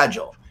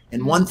fragile.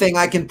 And one thing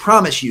I can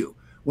promise you,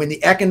 when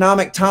the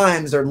economic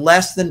times are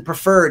less than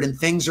preferred and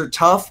things are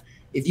tough,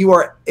 if you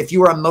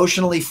are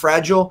emotionally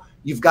fragile,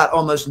 you've got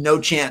almost no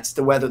chance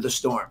to weather the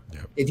storm.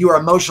 Yep. If you are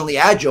emotionally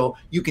agile,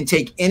 you can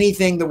take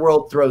anything the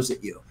world throws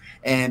at you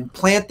and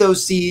plant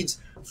those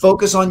seeds,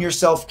 focus on your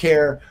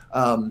self-care,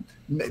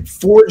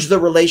 forge the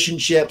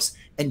relationships,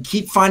 and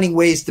keep finding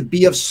ways to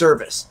be of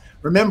service.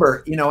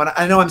 Remember, and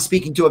I know I'm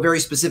speaking to a very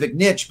specific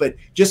niche, but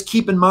just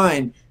keep in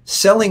mind,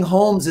 selling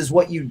homes is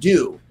what you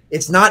do.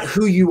 It's not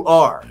who you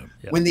are.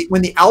 Yep.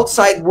 When the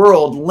outside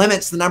world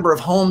limits the number of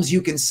homes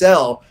you can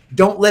sell,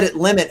 don't let it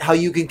limit how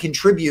you can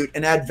contribute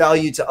and add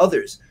value to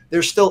others.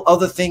 There's still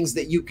other things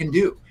that you can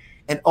do.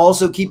 And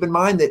also keep in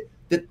mind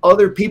that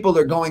other people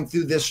are going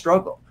through this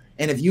struggle.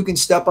 And if you can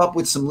step up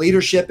with some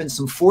leadership and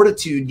some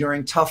fortitude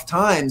during tough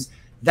times,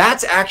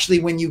 that's actually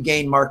when you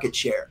gain market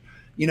share.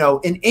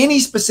 In any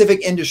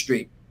specific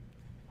industry,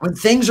 when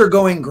things are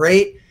going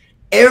great,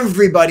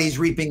 everybody's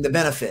reaping the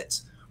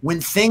benefits. When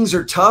things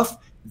are tough,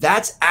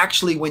 that's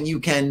actually when you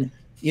can,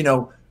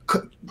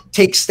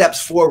 take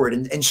steps forward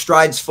and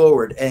strides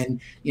forward. And,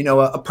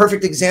 a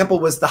perfect example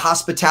was the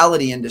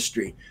hospitality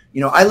industry.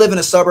 I live in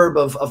a suburb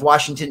of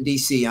Washington,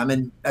 D.C. I'm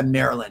in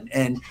Maryland.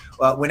 And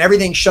when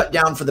everything shut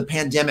down for the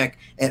pandemic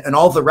and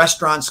all the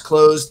restaurants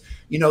closed,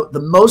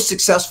 the most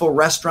successful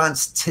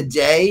restaurants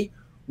today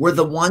were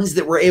the ones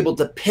that were able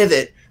to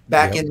pivot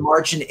back in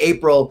March and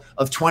April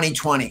of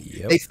 2020.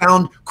 Yep. They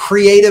found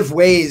creative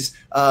ways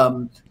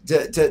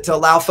to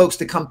allow folks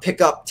to come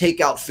pick up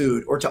takeout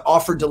food or to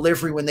offer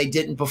delivery when they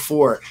didn't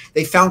before.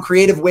 They found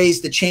creative ways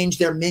to change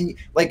their menu.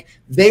 Like,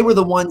 they were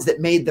the ones that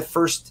made the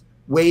first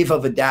wave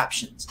of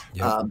adaptions.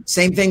 Yep.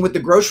 Same thing with the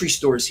grocery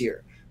stores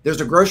here.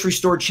 There's a grocery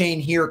store chain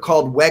here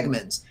called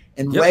Wegmans,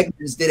 and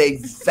Wegmans did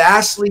a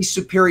vastly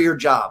superior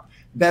job.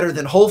 Better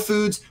than Whole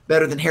Foods,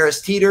 better than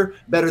Harris Teeter,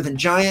 better than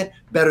Giant,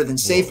 better than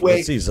Safeway.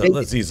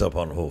 Let's ease up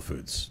on Whole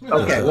Foods.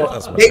 Okay,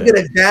 well, they did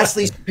a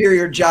vastly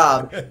superior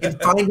job in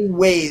finding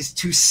ways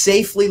to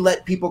safely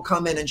let people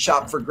come in and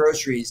shop for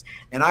groceries.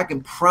 And I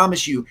can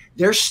promise you,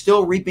 they're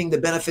still reaping the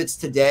benefits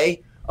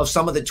today of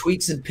some of the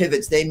tweaks and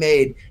pivots they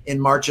made in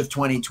March of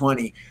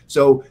 2020.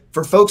 So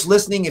for folks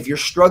listening, if you're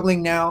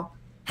struggling now,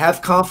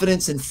 have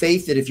confidence and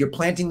faith that if you're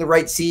planting the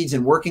right seeds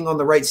and working on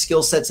the right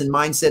skill sets and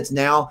mindsets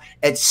now,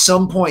 at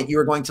some point you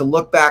are going to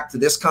look back to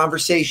this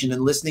conversation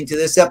and listening to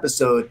this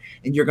episode,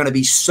 and you're going to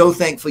be so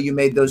thankful you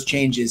made those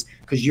changes,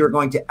 because you're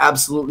going to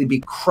absolutely be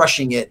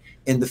crushing it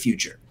in the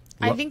future.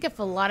 I think if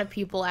a lot of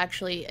people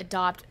actually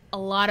adopt a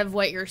lot of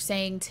what you're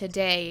saying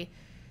today,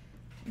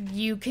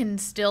 you can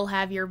still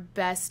have your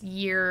best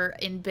year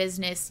in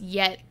business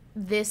yet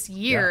this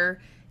year.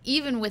 Yeah.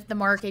 Even with the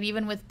market,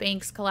 even with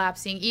banks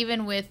collapsing,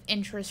 even with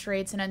interest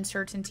rates and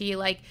uncertainty,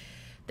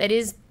 that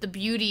is the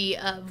beauty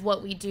of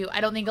what we do. I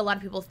don't think a lot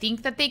of people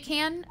think that they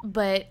can,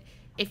 but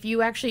if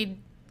you actually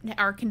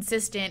are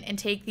consistent and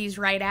take these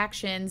right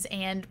actions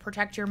and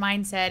protect your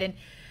mindset,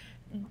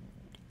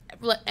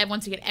 and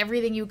once again,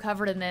 everything you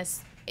covered in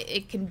this,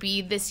 it can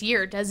be this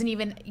year.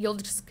 You'll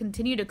just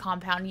continue to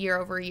compound year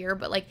over year,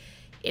 but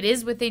it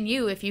is within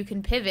you if you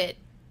can pivot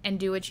and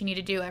do what you need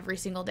to do every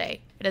single day.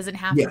 It doesn't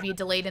have to be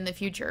delayed in the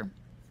future.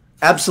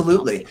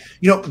 Absolutely.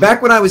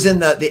 Back when I was in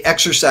the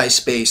exercise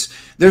space,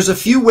 there's a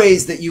few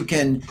ways that you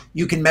can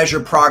measure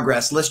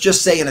progress. Let's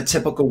just say in a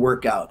typical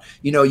workout,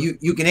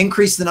 you can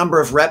increase the number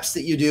of reps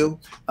that you do.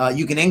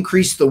 You can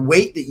increase the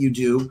weight that you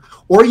do,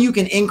 or you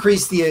can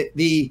increase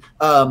the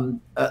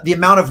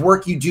amount of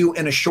work you do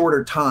in a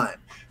shorter time.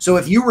 So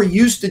if you were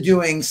used to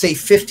doing, say,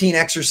 15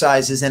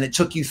 exercises and it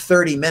took you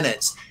 30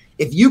 minutes,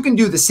 if you can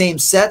do the same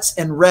sets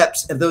and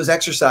reps of those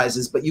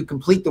exercises, but you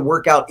complete the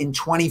workout in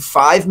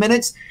 25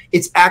 minutes,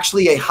 it's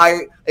actually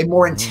a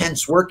more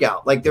intense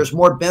workout. There's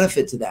more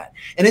benefit to that.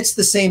 And it's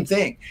the same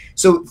thing.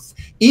 So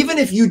even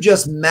if you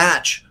just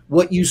match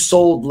what you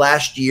sold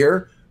last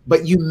year,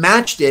 but you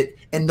matched it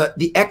and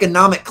the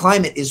economic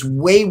climate is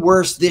way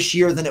worse this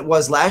year than it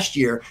was last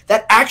year,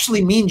 that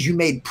actually means you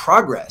made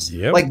progress.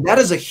 Yep. That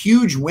is a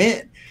huge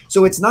win.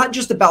 So it's not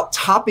just about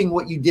topping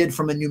what you did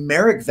from a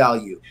numeric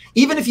value,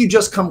 even if you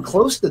just come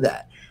close to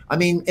that. I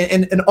mean,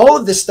 and all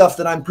of this stuff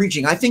that I'm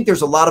preaching, I think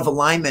there's a lot of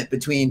alignment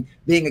between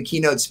being a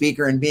keynote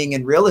speaker and being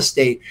in real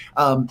estate.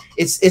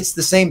 It's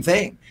the same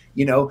thing,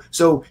 you know?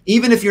 So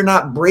even if you're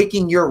not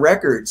breaking your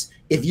records,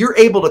 if you're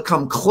able to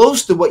come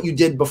close to what you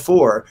did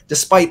before,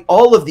 despite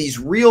all of these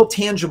real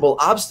tangible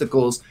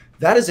obstacles,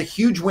 that is a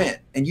huge win.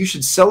 And you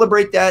should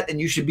celebrate that, and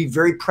you should be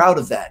very proud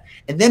of that.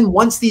 And then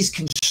once these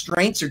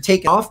constraints are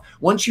taken off,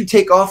 once you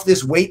take off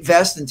this weight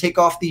vest and take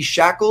off these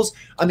shackles,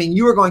 I mean,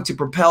 you are going to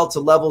propel to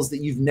levels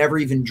that you've never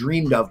even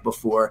dreamed of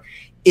before,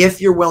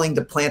 if you're willing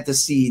to plant the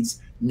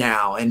seeds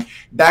now. And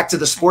back to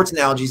the sports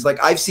analogies,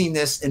 like I've seen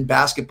this in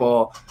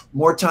basketball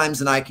more times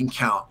than I can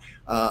count.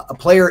 A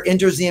player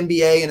enters the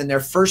NBA, and in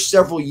their first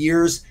several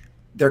years,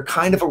 they're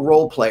kind of a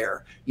role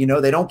player. You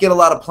know, they don't get a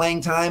lot of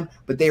playing time,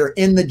 but they are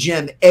in the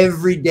gym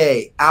every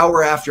day,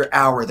 hour after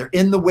hour. They're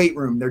in the weight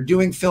room. They're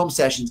doing film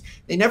sessions.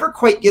 They never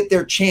quite get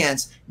their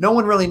chance. No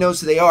one really knows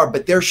who they are,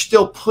 but they're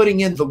still putting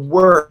in the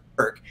work.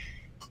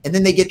 And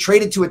then they get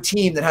traded to a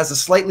team that has a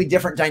slightly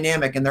different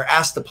dynamic, and they're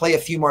asked to play a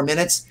few more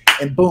minutes,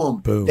 and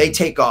boom, they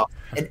take off.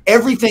 And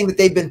everything that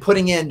they've been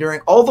putting in during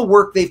all the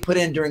work they've put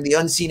in during the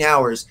unseen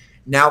hours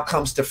now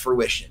comes to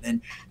fruition.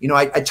 And, you know,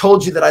 I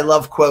told you that I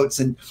love quotes,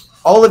 and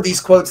all of these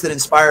quotes that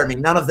inspire me,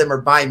 none of them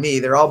are by me.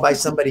 They're all by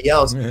somebody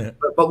else.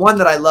 But one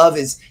that I love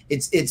is,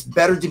 it's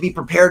better to be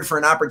prepared for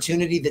an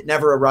opportunity that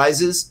never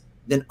arises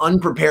than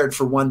unprepared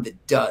for one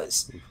that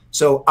does.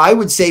 So I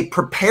would say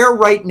prepare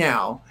right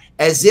now,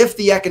 as if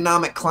the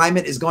economic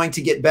climate is going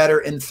to get better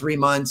in 3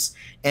 months.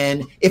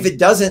 And if it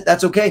doesn't,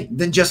 that's okay.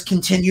 Then just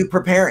continue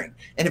preparing.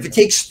 And if it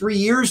takes 3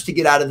 years to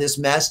get out of this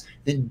mess,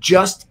 then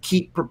just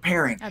keep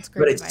preparing. That's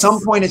great But at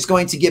some point, it's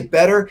going to get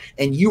better,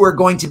 and you are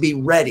going to be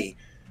ready.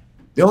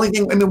 The only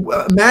thing, I mean,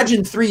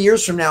 imagine 3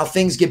 years from now,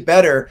 things get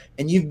better,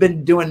 and you've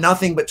been doing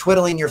nothing but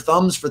twiddling your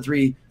thumbs for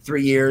three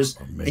years,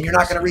 and you're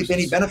not going to reap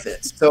any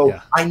benefits. So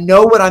I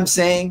know what I'm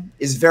saying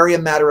is very a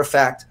matter of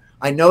fact.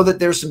 I know that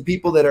there's some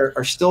people that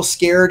are still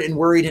scared and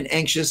worried and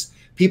anxious,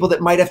 people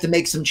that might have to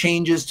make some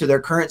changes to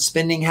their current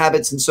spending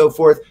habits and so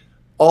forth.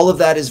 All of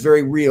that is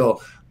very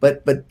real,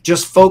 but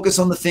just focus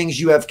on the things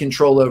you have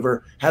control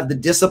over. Have the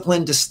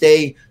discipline to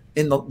stay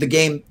in the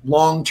game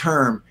long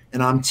term.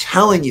 And I'm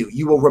telling you,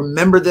 you will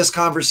remember this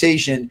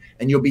conversation,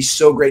 and you'll be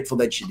so grateful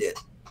that you did.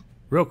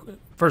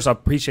 First, I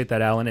appreciate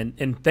that, Alan,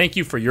 and thank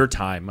you for your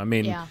time. I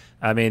mean,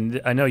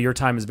 I know your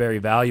time is very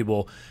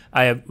valuable.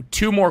 I have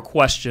 2 more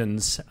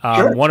questions.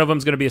 Sure. One of them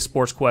is going to be a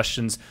sports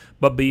questions.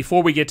 But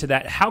before we get to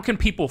that, how can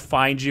people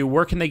find you?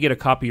 Where can they get a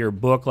copy of your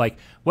book? Like,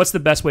 what's the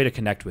best way to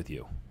connect with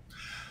you?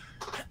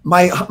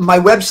 My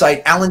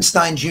website,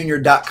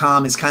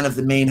 alansteinjr.com, is kind of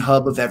the main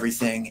hub of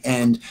everything.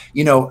 And,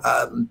 you know,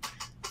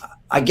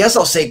 I guess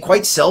I'll say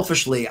quite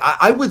selfishly,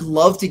 I would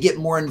love to get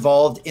more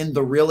involved in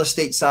the real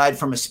estate side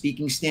from a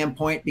speaking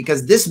standpoint,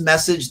 because this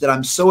message that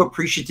I'm so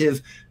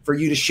appreciative for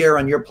you to share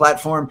on your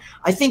platform,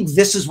 I think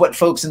this is what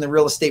folks in the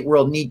real estate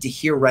world need to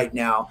hear right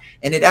now.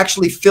 And it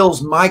actually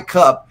fills my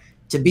cup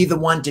to be the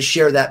one to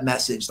share that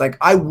message. Like,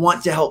 I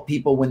want to help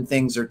people when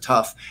things are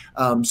tough.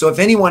 So if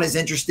anyone is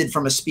interested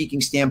from a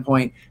speaking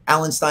standpoint,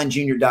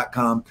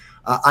 alansteinjr.com.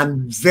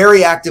 I'm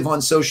very active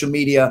on social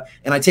media,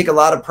 and I take a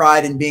lot of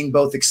pride in being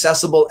both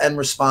accessible and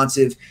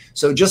responsive.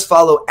 So just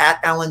follow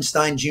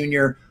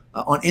 @AlanSteinJr.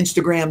 On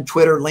Instagram,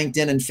 Twitter,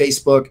 LinkedIn, and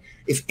Facebook.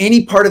 If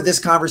any part of this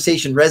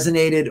conversation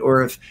resonated,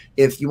 or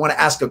if you want to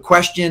ask a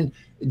question,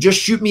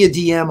 just shoot me a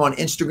DM on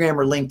Instagram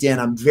or LinkedIn.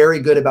 I'm very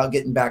good about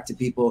getting back to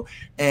people.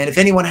 And if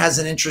anyone has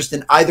an interest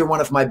in either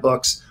one of my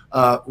books,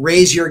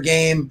 Raise Your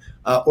Game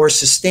or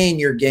Sustain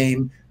Your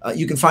Game,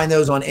 you can find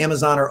those on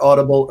Amazon or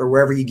Audible or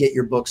wherever you get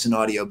your books and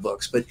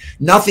audiobooks. But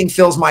nothing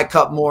fills my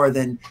cup more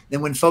than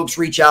when folks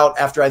reach out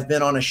after I've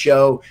been on a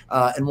show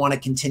and want to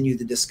continue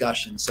the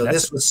discussion. So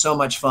this was so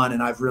much fun,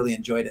 and I've really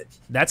enjoyed it.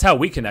 That's how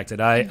we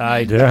connected.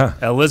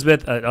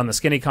 Elizabeth on the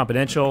Skinny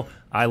Confidential,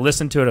 I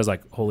listened to it. I was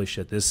like, holy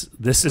shit, this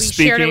is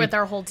speaking. We shared it with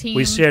our whole team.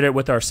 We shared it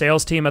with our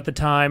sales team at the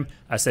time.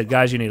 I said,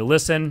 guys, you need to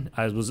listen.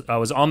 I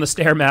was on the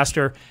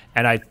Stairmaster,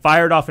 and I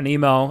fired off an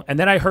email, and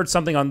then I heard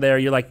something on there.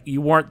 You're like,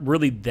 you weren't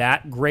really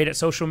that great at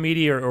social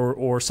media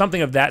or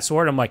something of that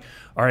sort. I'm like,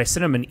 all right, I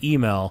sent him an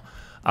email.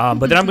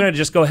 But then I'm going to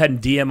just go ahead and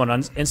DM on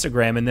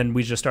Instagram, and then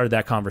we just started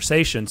that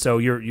conversation. So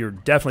you're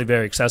definitely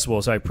very accessible,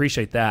 so I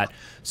appreciate that.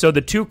 So the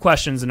 2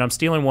 questions, and I'm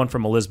stealing one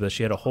from Elizabeth.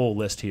 She had a whole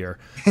list here.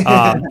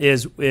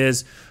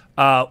 Is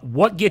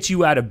what gets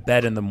you out of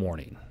bed in the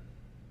morning?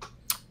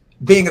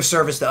 Being of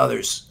service to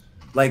others.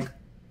 Like,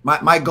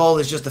 my goal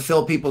is just to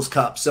fill people's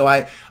cups. So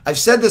I've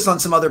said this on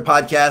some other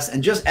podcasts,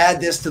 and just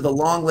add this to the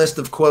long list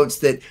of quotes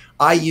that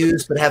I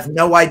use but have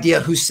no idea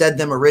who said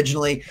them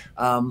originally,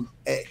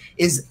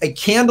 is a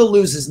candle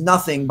loses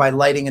nothing by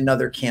lighting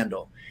another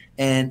candle.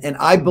 And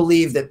I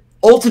believe that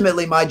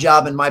ultimately my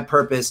job and my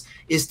purpose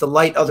is to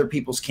light other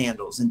people's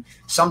candles. And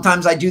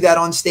sometimes I do that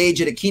on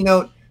stage at a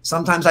keynote.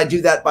 Sometimes I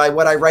do that by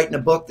what I write in a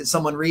book that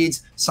someone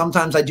reads.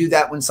 Sometimes I do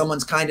that when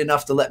someone's kind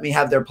enough to let me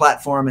have their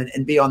platform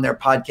and be on their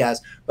podcast.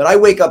 But I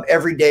wake up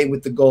every day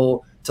with the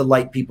goal to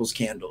light people's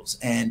candles.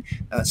 And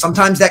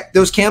sometimes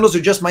those candles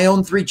are just my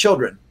own 3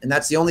 children. And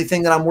that's the only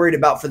thing that I'm worried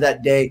about for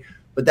that day.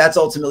 But that's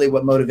ultimately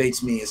what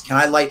motivates me is, can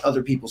I light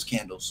other people's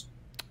candles?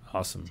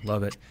 Awesome.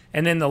 Love it.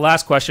 And then the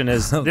last question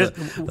is, I love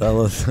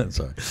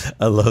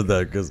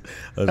that because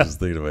I was just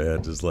thinking in my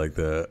head, just like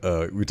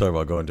we talked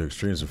about going to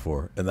extremes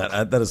before, and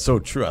that is so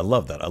true. I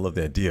love that. I love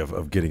the idea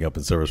of getting up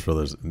in service for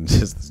others, and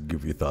just this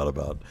goofy thought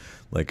about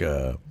like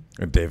a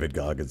David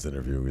Goggins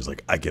interview. He's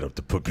like, I get up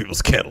to put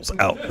people's candles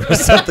out, or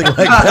something like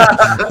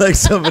that. Like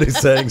somebody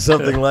saying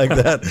something like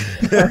that.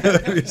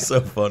 It'd be so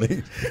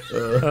funny.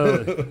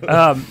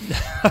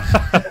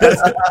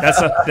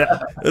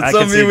 That's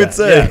something you would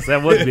say. Yes,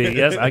 that would be.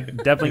 Yes, I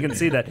definitely can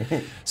see that.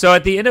 So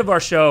at the end of our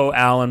show,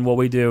 Alan, what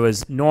we do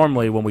is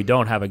normally when we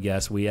don't have a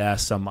guest, we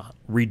ask some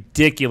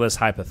ridiculous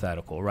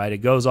hypothetical, right? It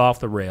goes off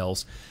the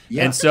rails.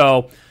 Yeah. And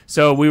so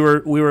we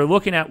were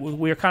looking at,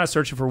 we were kind of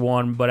searching for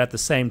one, but at the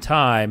same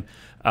time,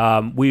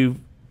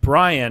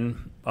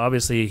 Brian,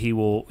 obviously he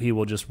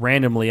will just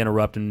randomly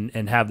interrupt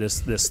and have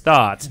this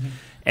thought. Mm-hmm.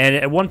 And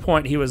at one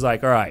point he was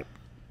like, all right,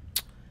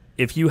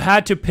 if you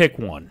had to pick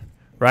one,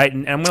 right?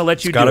 And I'm going to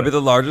let you It's got to be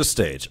the largest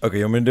stage. Okay,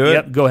 you want me to do it?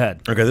 Yep, go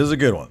ahead. Okay, this is a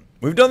good one.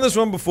 We've done this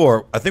one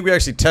before. I think we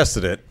actually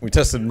tested it. We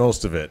tested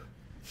most of it.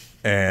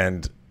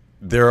 And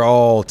they're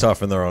all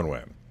tough in their own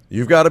way.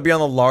 You've got to be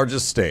on the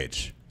largest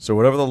stage. So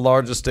whatever the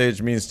largest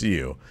stage means to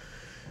you.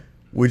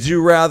 Would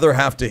you rather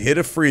have to hit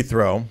a free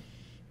throw,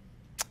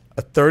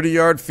 a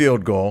 30-yard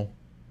field goal,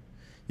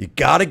 you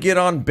got to get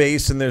on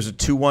base and there's a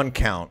 2-1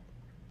 count,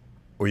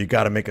 or you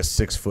got to make a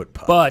 6-foot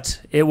putt?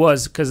 But it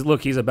was because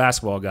look, he's a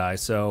basketball guy,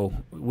 so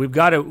we've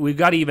got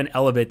to even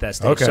elevate that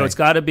stage. Okay. So it's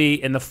got to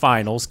be in the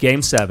finals,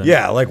 Game 7.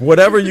 Yeah, like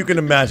whatever you can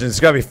imagine.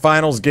 It's got to be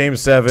finals, Game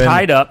 7.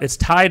 Tied up. It's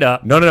tied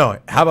up. No.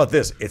 How about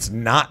this? It's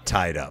not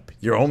tied up.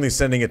 You're only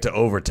sending it to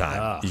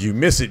overtime. You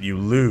miss it, you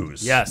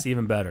lose. Yes,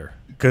 even better.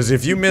 Because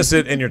if you miss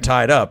it and you're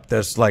tied up,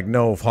 there's like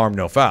no harm,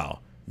 no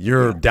foul.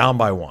 You're down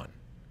by 1.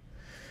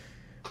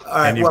 All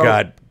right, and you've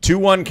got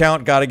 2-1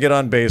 count, got to get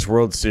on base,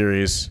 World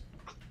Series,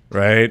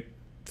 right?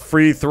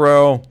 Free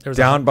throw,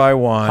 down by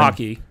 1.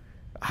 Hockey.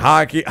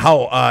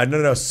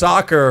 No.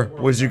 Soccer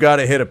was you got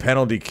to hit a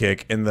penalty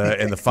kick in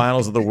the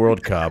finals of the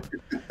World Cup,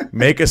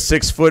 make a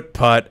 6-foot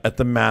putt at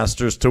the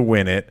Masters to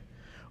win it,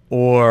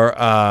 or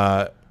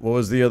what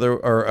was the other?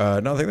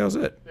 Or no, I think that was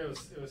it. It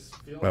was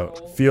field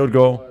goal. Field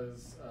goal. It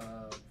was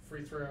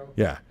free throw.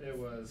 Yeah. It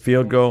was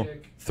field goal,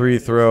 kick, free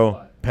throw,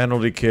 putt.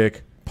 penalty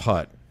kick,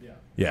 putt.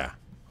 Yeah.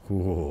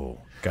 Ooh,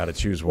 got to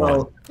choose one.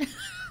 Well,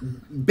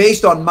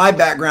 based on my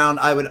background,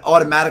 I would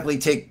automatically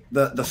take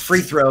the free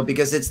throw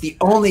because it's the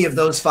only of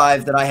those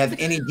 5 that I have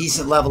any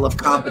decent level of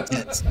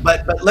competence.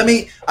 But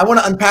I want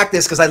to unpack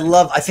this because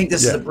I think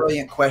this is a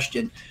brilliant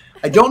question.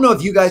 I don't know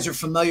if you guys are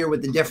familiar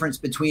with the difference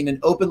between an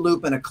open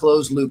loop and a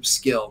closed loop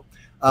skill.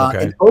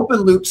 An open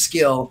loop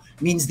skill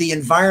means the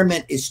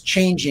environment is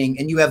changing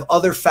and you have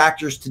other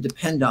factors to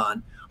depend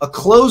on. A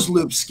closed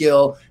loop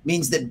skill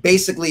means that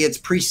basically it's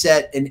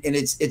preset and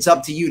it's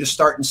up to you to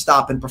start and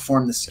stop and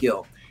perform the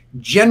skill.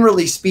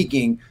 Generally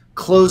speaking,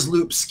 closed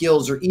loop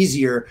skills are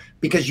easier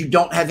because you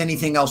don't have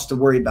anything else to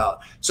worry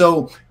about.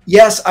 So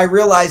yes, I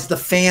realize the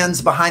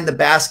fans behind the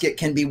basket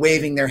can be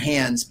waving their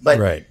hands,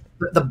 but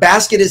the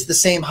basket is the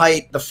same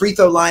height. The free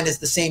throw line is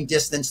the same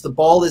distance. The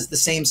ball is the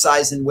same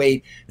size and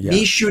weight. Yeah.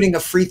 Me shooting a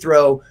free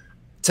throw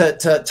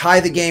to tie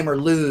the game or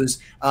lose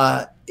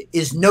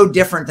is no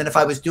different than if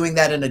I was doing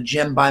that in a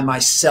gym by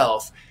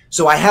myself.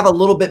 So I have a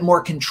little bit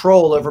more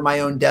control over my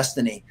own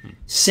destiny.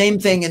 Same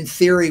thing in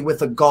theory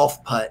with a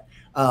golf putt.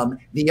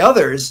 The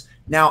others,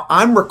 now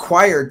I'm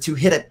required to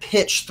hit a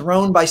pitch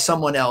thrown by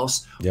someone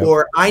else,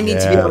 or I need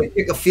to be able to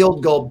kick a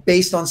field goal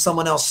based on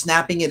someone else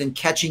snapping it and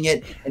catching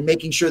it and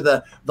making sure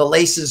the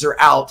laces are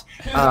out.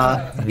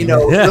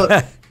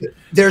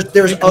 There's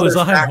other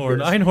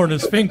factors. Einhorn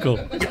and Finkel.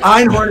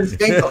 Einhorn and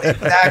Finkel,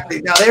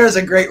 exactly. Now there's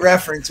a great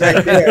reference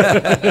right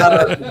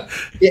there.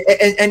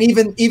 And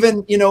even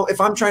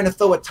if I'm trying to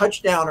throw a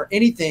touchdown or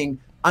anything,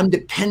 I'm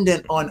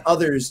dependent on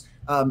others.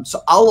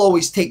 So I'll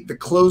always take the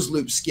closed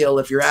loop skill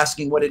if you're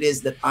asking what it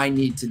is that I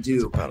need to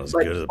do. But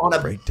on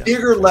a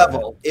bigger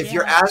level, if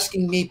you're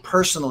asking me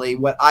personally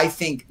what I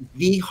think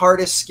the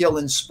hardest skill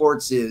in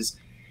sports is,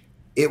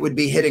 it would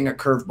be hitting a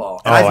curveball.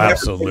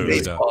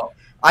 Absolutely.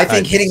 I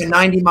think hitting a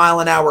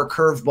 90-mile-an-hour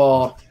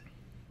curveball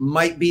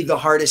might be the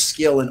hardest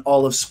skill in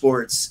all of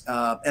sports.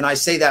 And I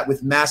say that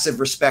with massive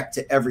respect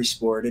to every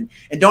sport. And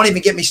don't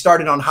even get me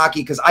started on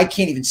hockey because I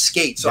can't even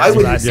skate. So I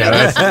wouldn't I'd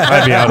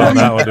be out on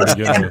that one to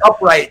begin with.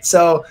 Upright.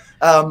 So,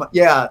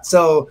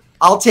 so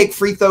I'll take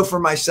free throw for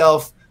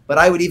myself, but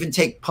I would even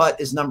take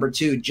putt as number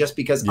 2 just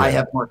because I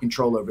have more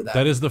control over that.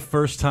 That is the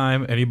first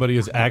time anybody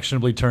has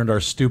actionably turned our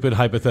stupid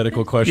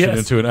hypothetical question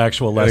into an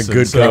actual lesson. A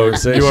good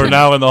conversation. You are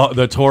now in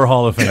the Tour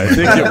Hall of Fame. I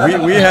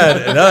think we had,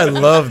 and I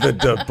love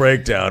the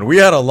breakdown. We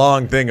had a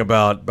long thing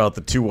about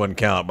the 2-1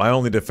 count. My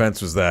only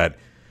defense was that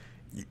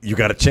you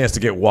got a chance to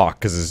get walked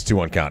because it's a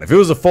 2-1 count. If it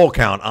was a full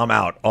count, I'm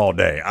out all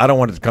day. I don't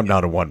want it to come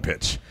down to one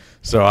pitch.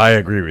 So I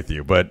agree with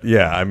you. But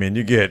yeah, I mean,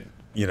 you get,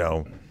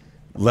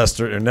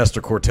 Lester or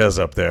Nestor Cortez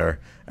up there.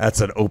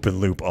 That's an open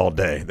loop all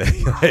day.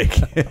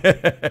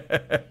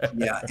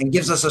 Yeah, and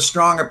gives us a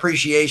strong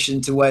appreciation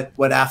to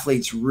what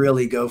athletes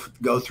really go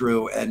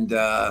through. And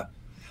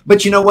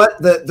but you know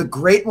what? The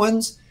great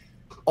ones,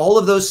 all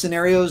of those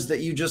scenarios that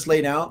you just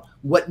laid out,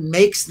 what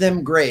makes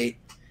them great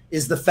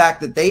is the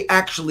fact that they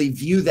actually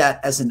view that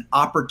as an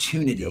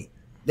opportunity.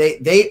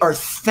 Yep. They are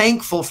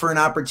thankful for an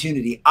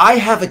opportunity. I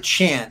have a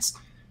chance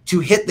to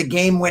hit the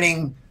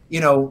game-winning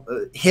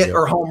hit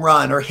or home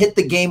run, or hit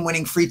the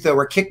game-winning free throw,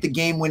 or kick the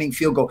game-winning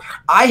field goal.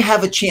 I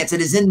have a chance.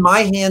 It is in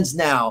my hands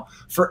now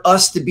for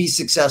us to be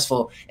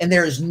successful. And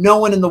there is no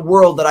one in the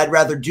world that I'd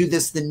rather do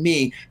this than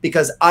me,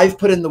 because I've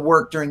put in the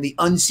work during the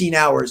unseen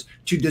hours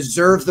to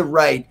deserve the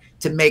right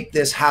to make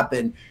this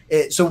happen.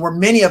 So where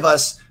many of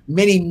us,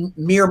 many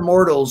mere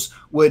mortals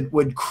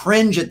would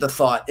cringe at the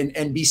thought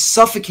and be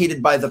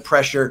suffocated by the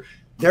pressure,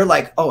 they're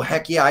like, oh,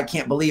 heck yeah, I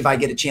can't believe I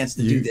get a chance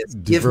to do this.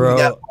 Give me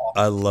that ball.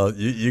 I love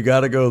you. You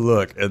got to go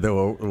look, and then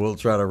we'll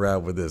try to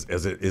wrap with this.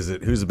 Is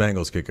it who's the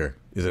Bengals kicker?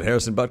 Is it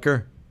Harrison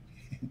Butker?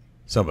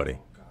 Somebody.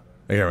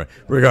 I can't remember.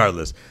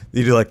 Regardless,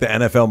 you do like the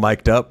NFL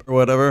mic'd up or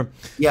whatever.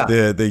 Yeah.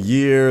 The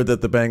year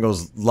that the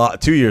Bengals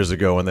 2 years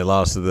ago when they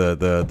lost to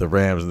the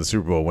Rams in the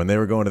Super Bowl, when they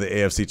were going to the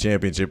AFC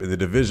Championship in the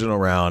divisional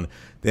round,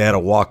 they had a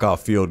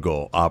walk-off field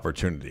goal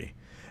opportunity,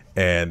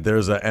 and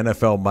there's an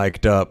NFL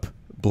mic'd up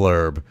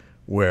blurb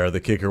where the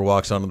kicker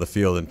walks onto the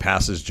field and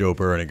passes Joe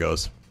Burrow, and he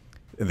goes,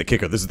 and the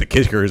kicker, this is the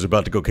kicker who's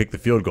about to go kick the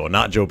field goal,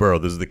 not Joe Burrow.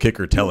 This is the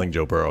kicker telling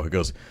Joe Burrow. He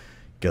goes,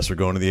 guess we're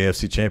going to the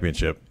AFC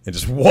Championship, and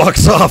just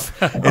walks off.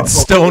 And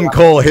Stone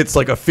Cold hits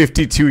like a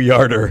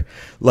 52-yarder,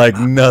 like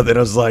nothing. I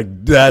was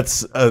like,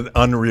 that's an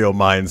unreal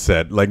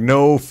mindset. Like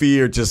no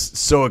fear, just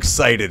so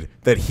excited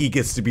that he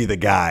gets to be the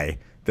guy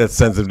that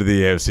sends him to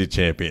the AFC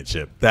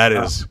Championship. That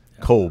is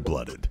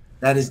cold-blooded.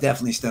 That is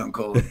definitely Stone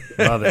Cold.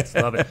 Love it.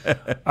 Love it.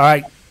 All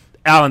right.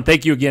 Alan,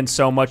 thank you again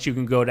so much. You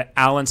can go to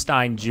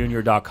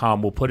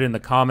alansteinjr.com. We'll put it in the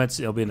comments.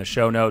 It'll be in the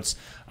show notes.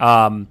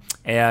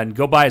 And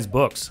go buy his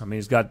books. I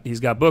mean, he's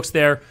got books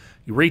there.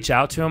 You reach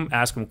out to him,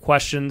 ask him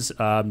questions.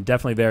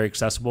 Definitely very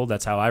accessible.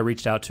 That's how I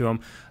reached out to him.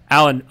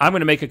 Alan, I'm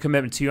going to make a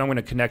commitment to you. I'm going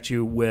to connect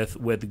you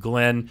with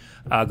Glenn.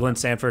 Glenn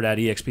Sanford at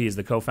EXP is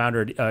the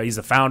co-founder. He's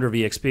the founder of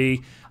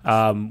EXP.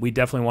 We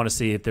definitely want to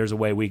see if there's a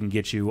way we can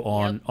get you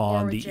on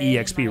the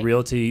EXP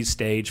Realty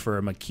stage for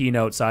a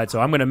keynote side.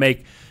 So I'm going to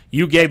make –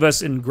 you gave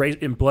us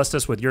and blessed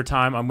us with your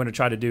time. I'm going to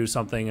try to do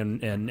something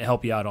and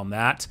help you out on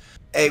that.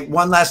 Hey,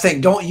 one last thing.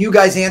 Don't you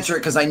guys answer it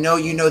because I know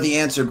you know the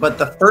answer. But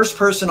the first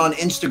person on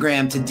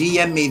Instagram to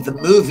DM me the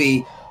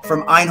movie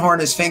from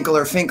Einhorn is Finkel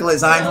or Finkel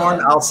is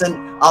Einhorn,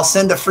 I'll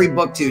send a free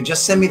book to.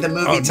 Just send me the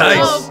movie. Oh,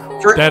 nice.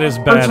 Cool. That is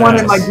First badass. one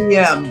in my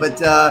DM,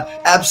 but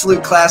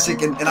absolute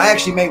classic. And I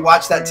actually may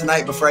watch that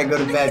tonight before I go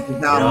to bed.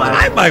 Now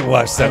I might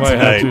watch that I might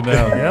have tonight.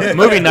 to now. Yep.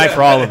 Movie night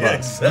for all of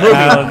us.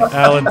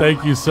 Alan,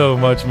 thank you so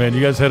much, man. You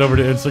guys head over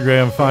to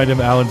Instagram, find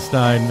him, Alan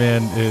Stein,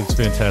 man. It's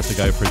fantastic.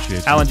 I appreciate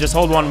it. Alan, just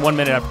hold 1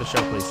 minute after the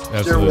show, please.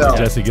 Absolutely. Sure will.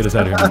 Jesse, get us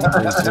out of here.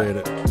 Appreciate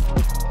it.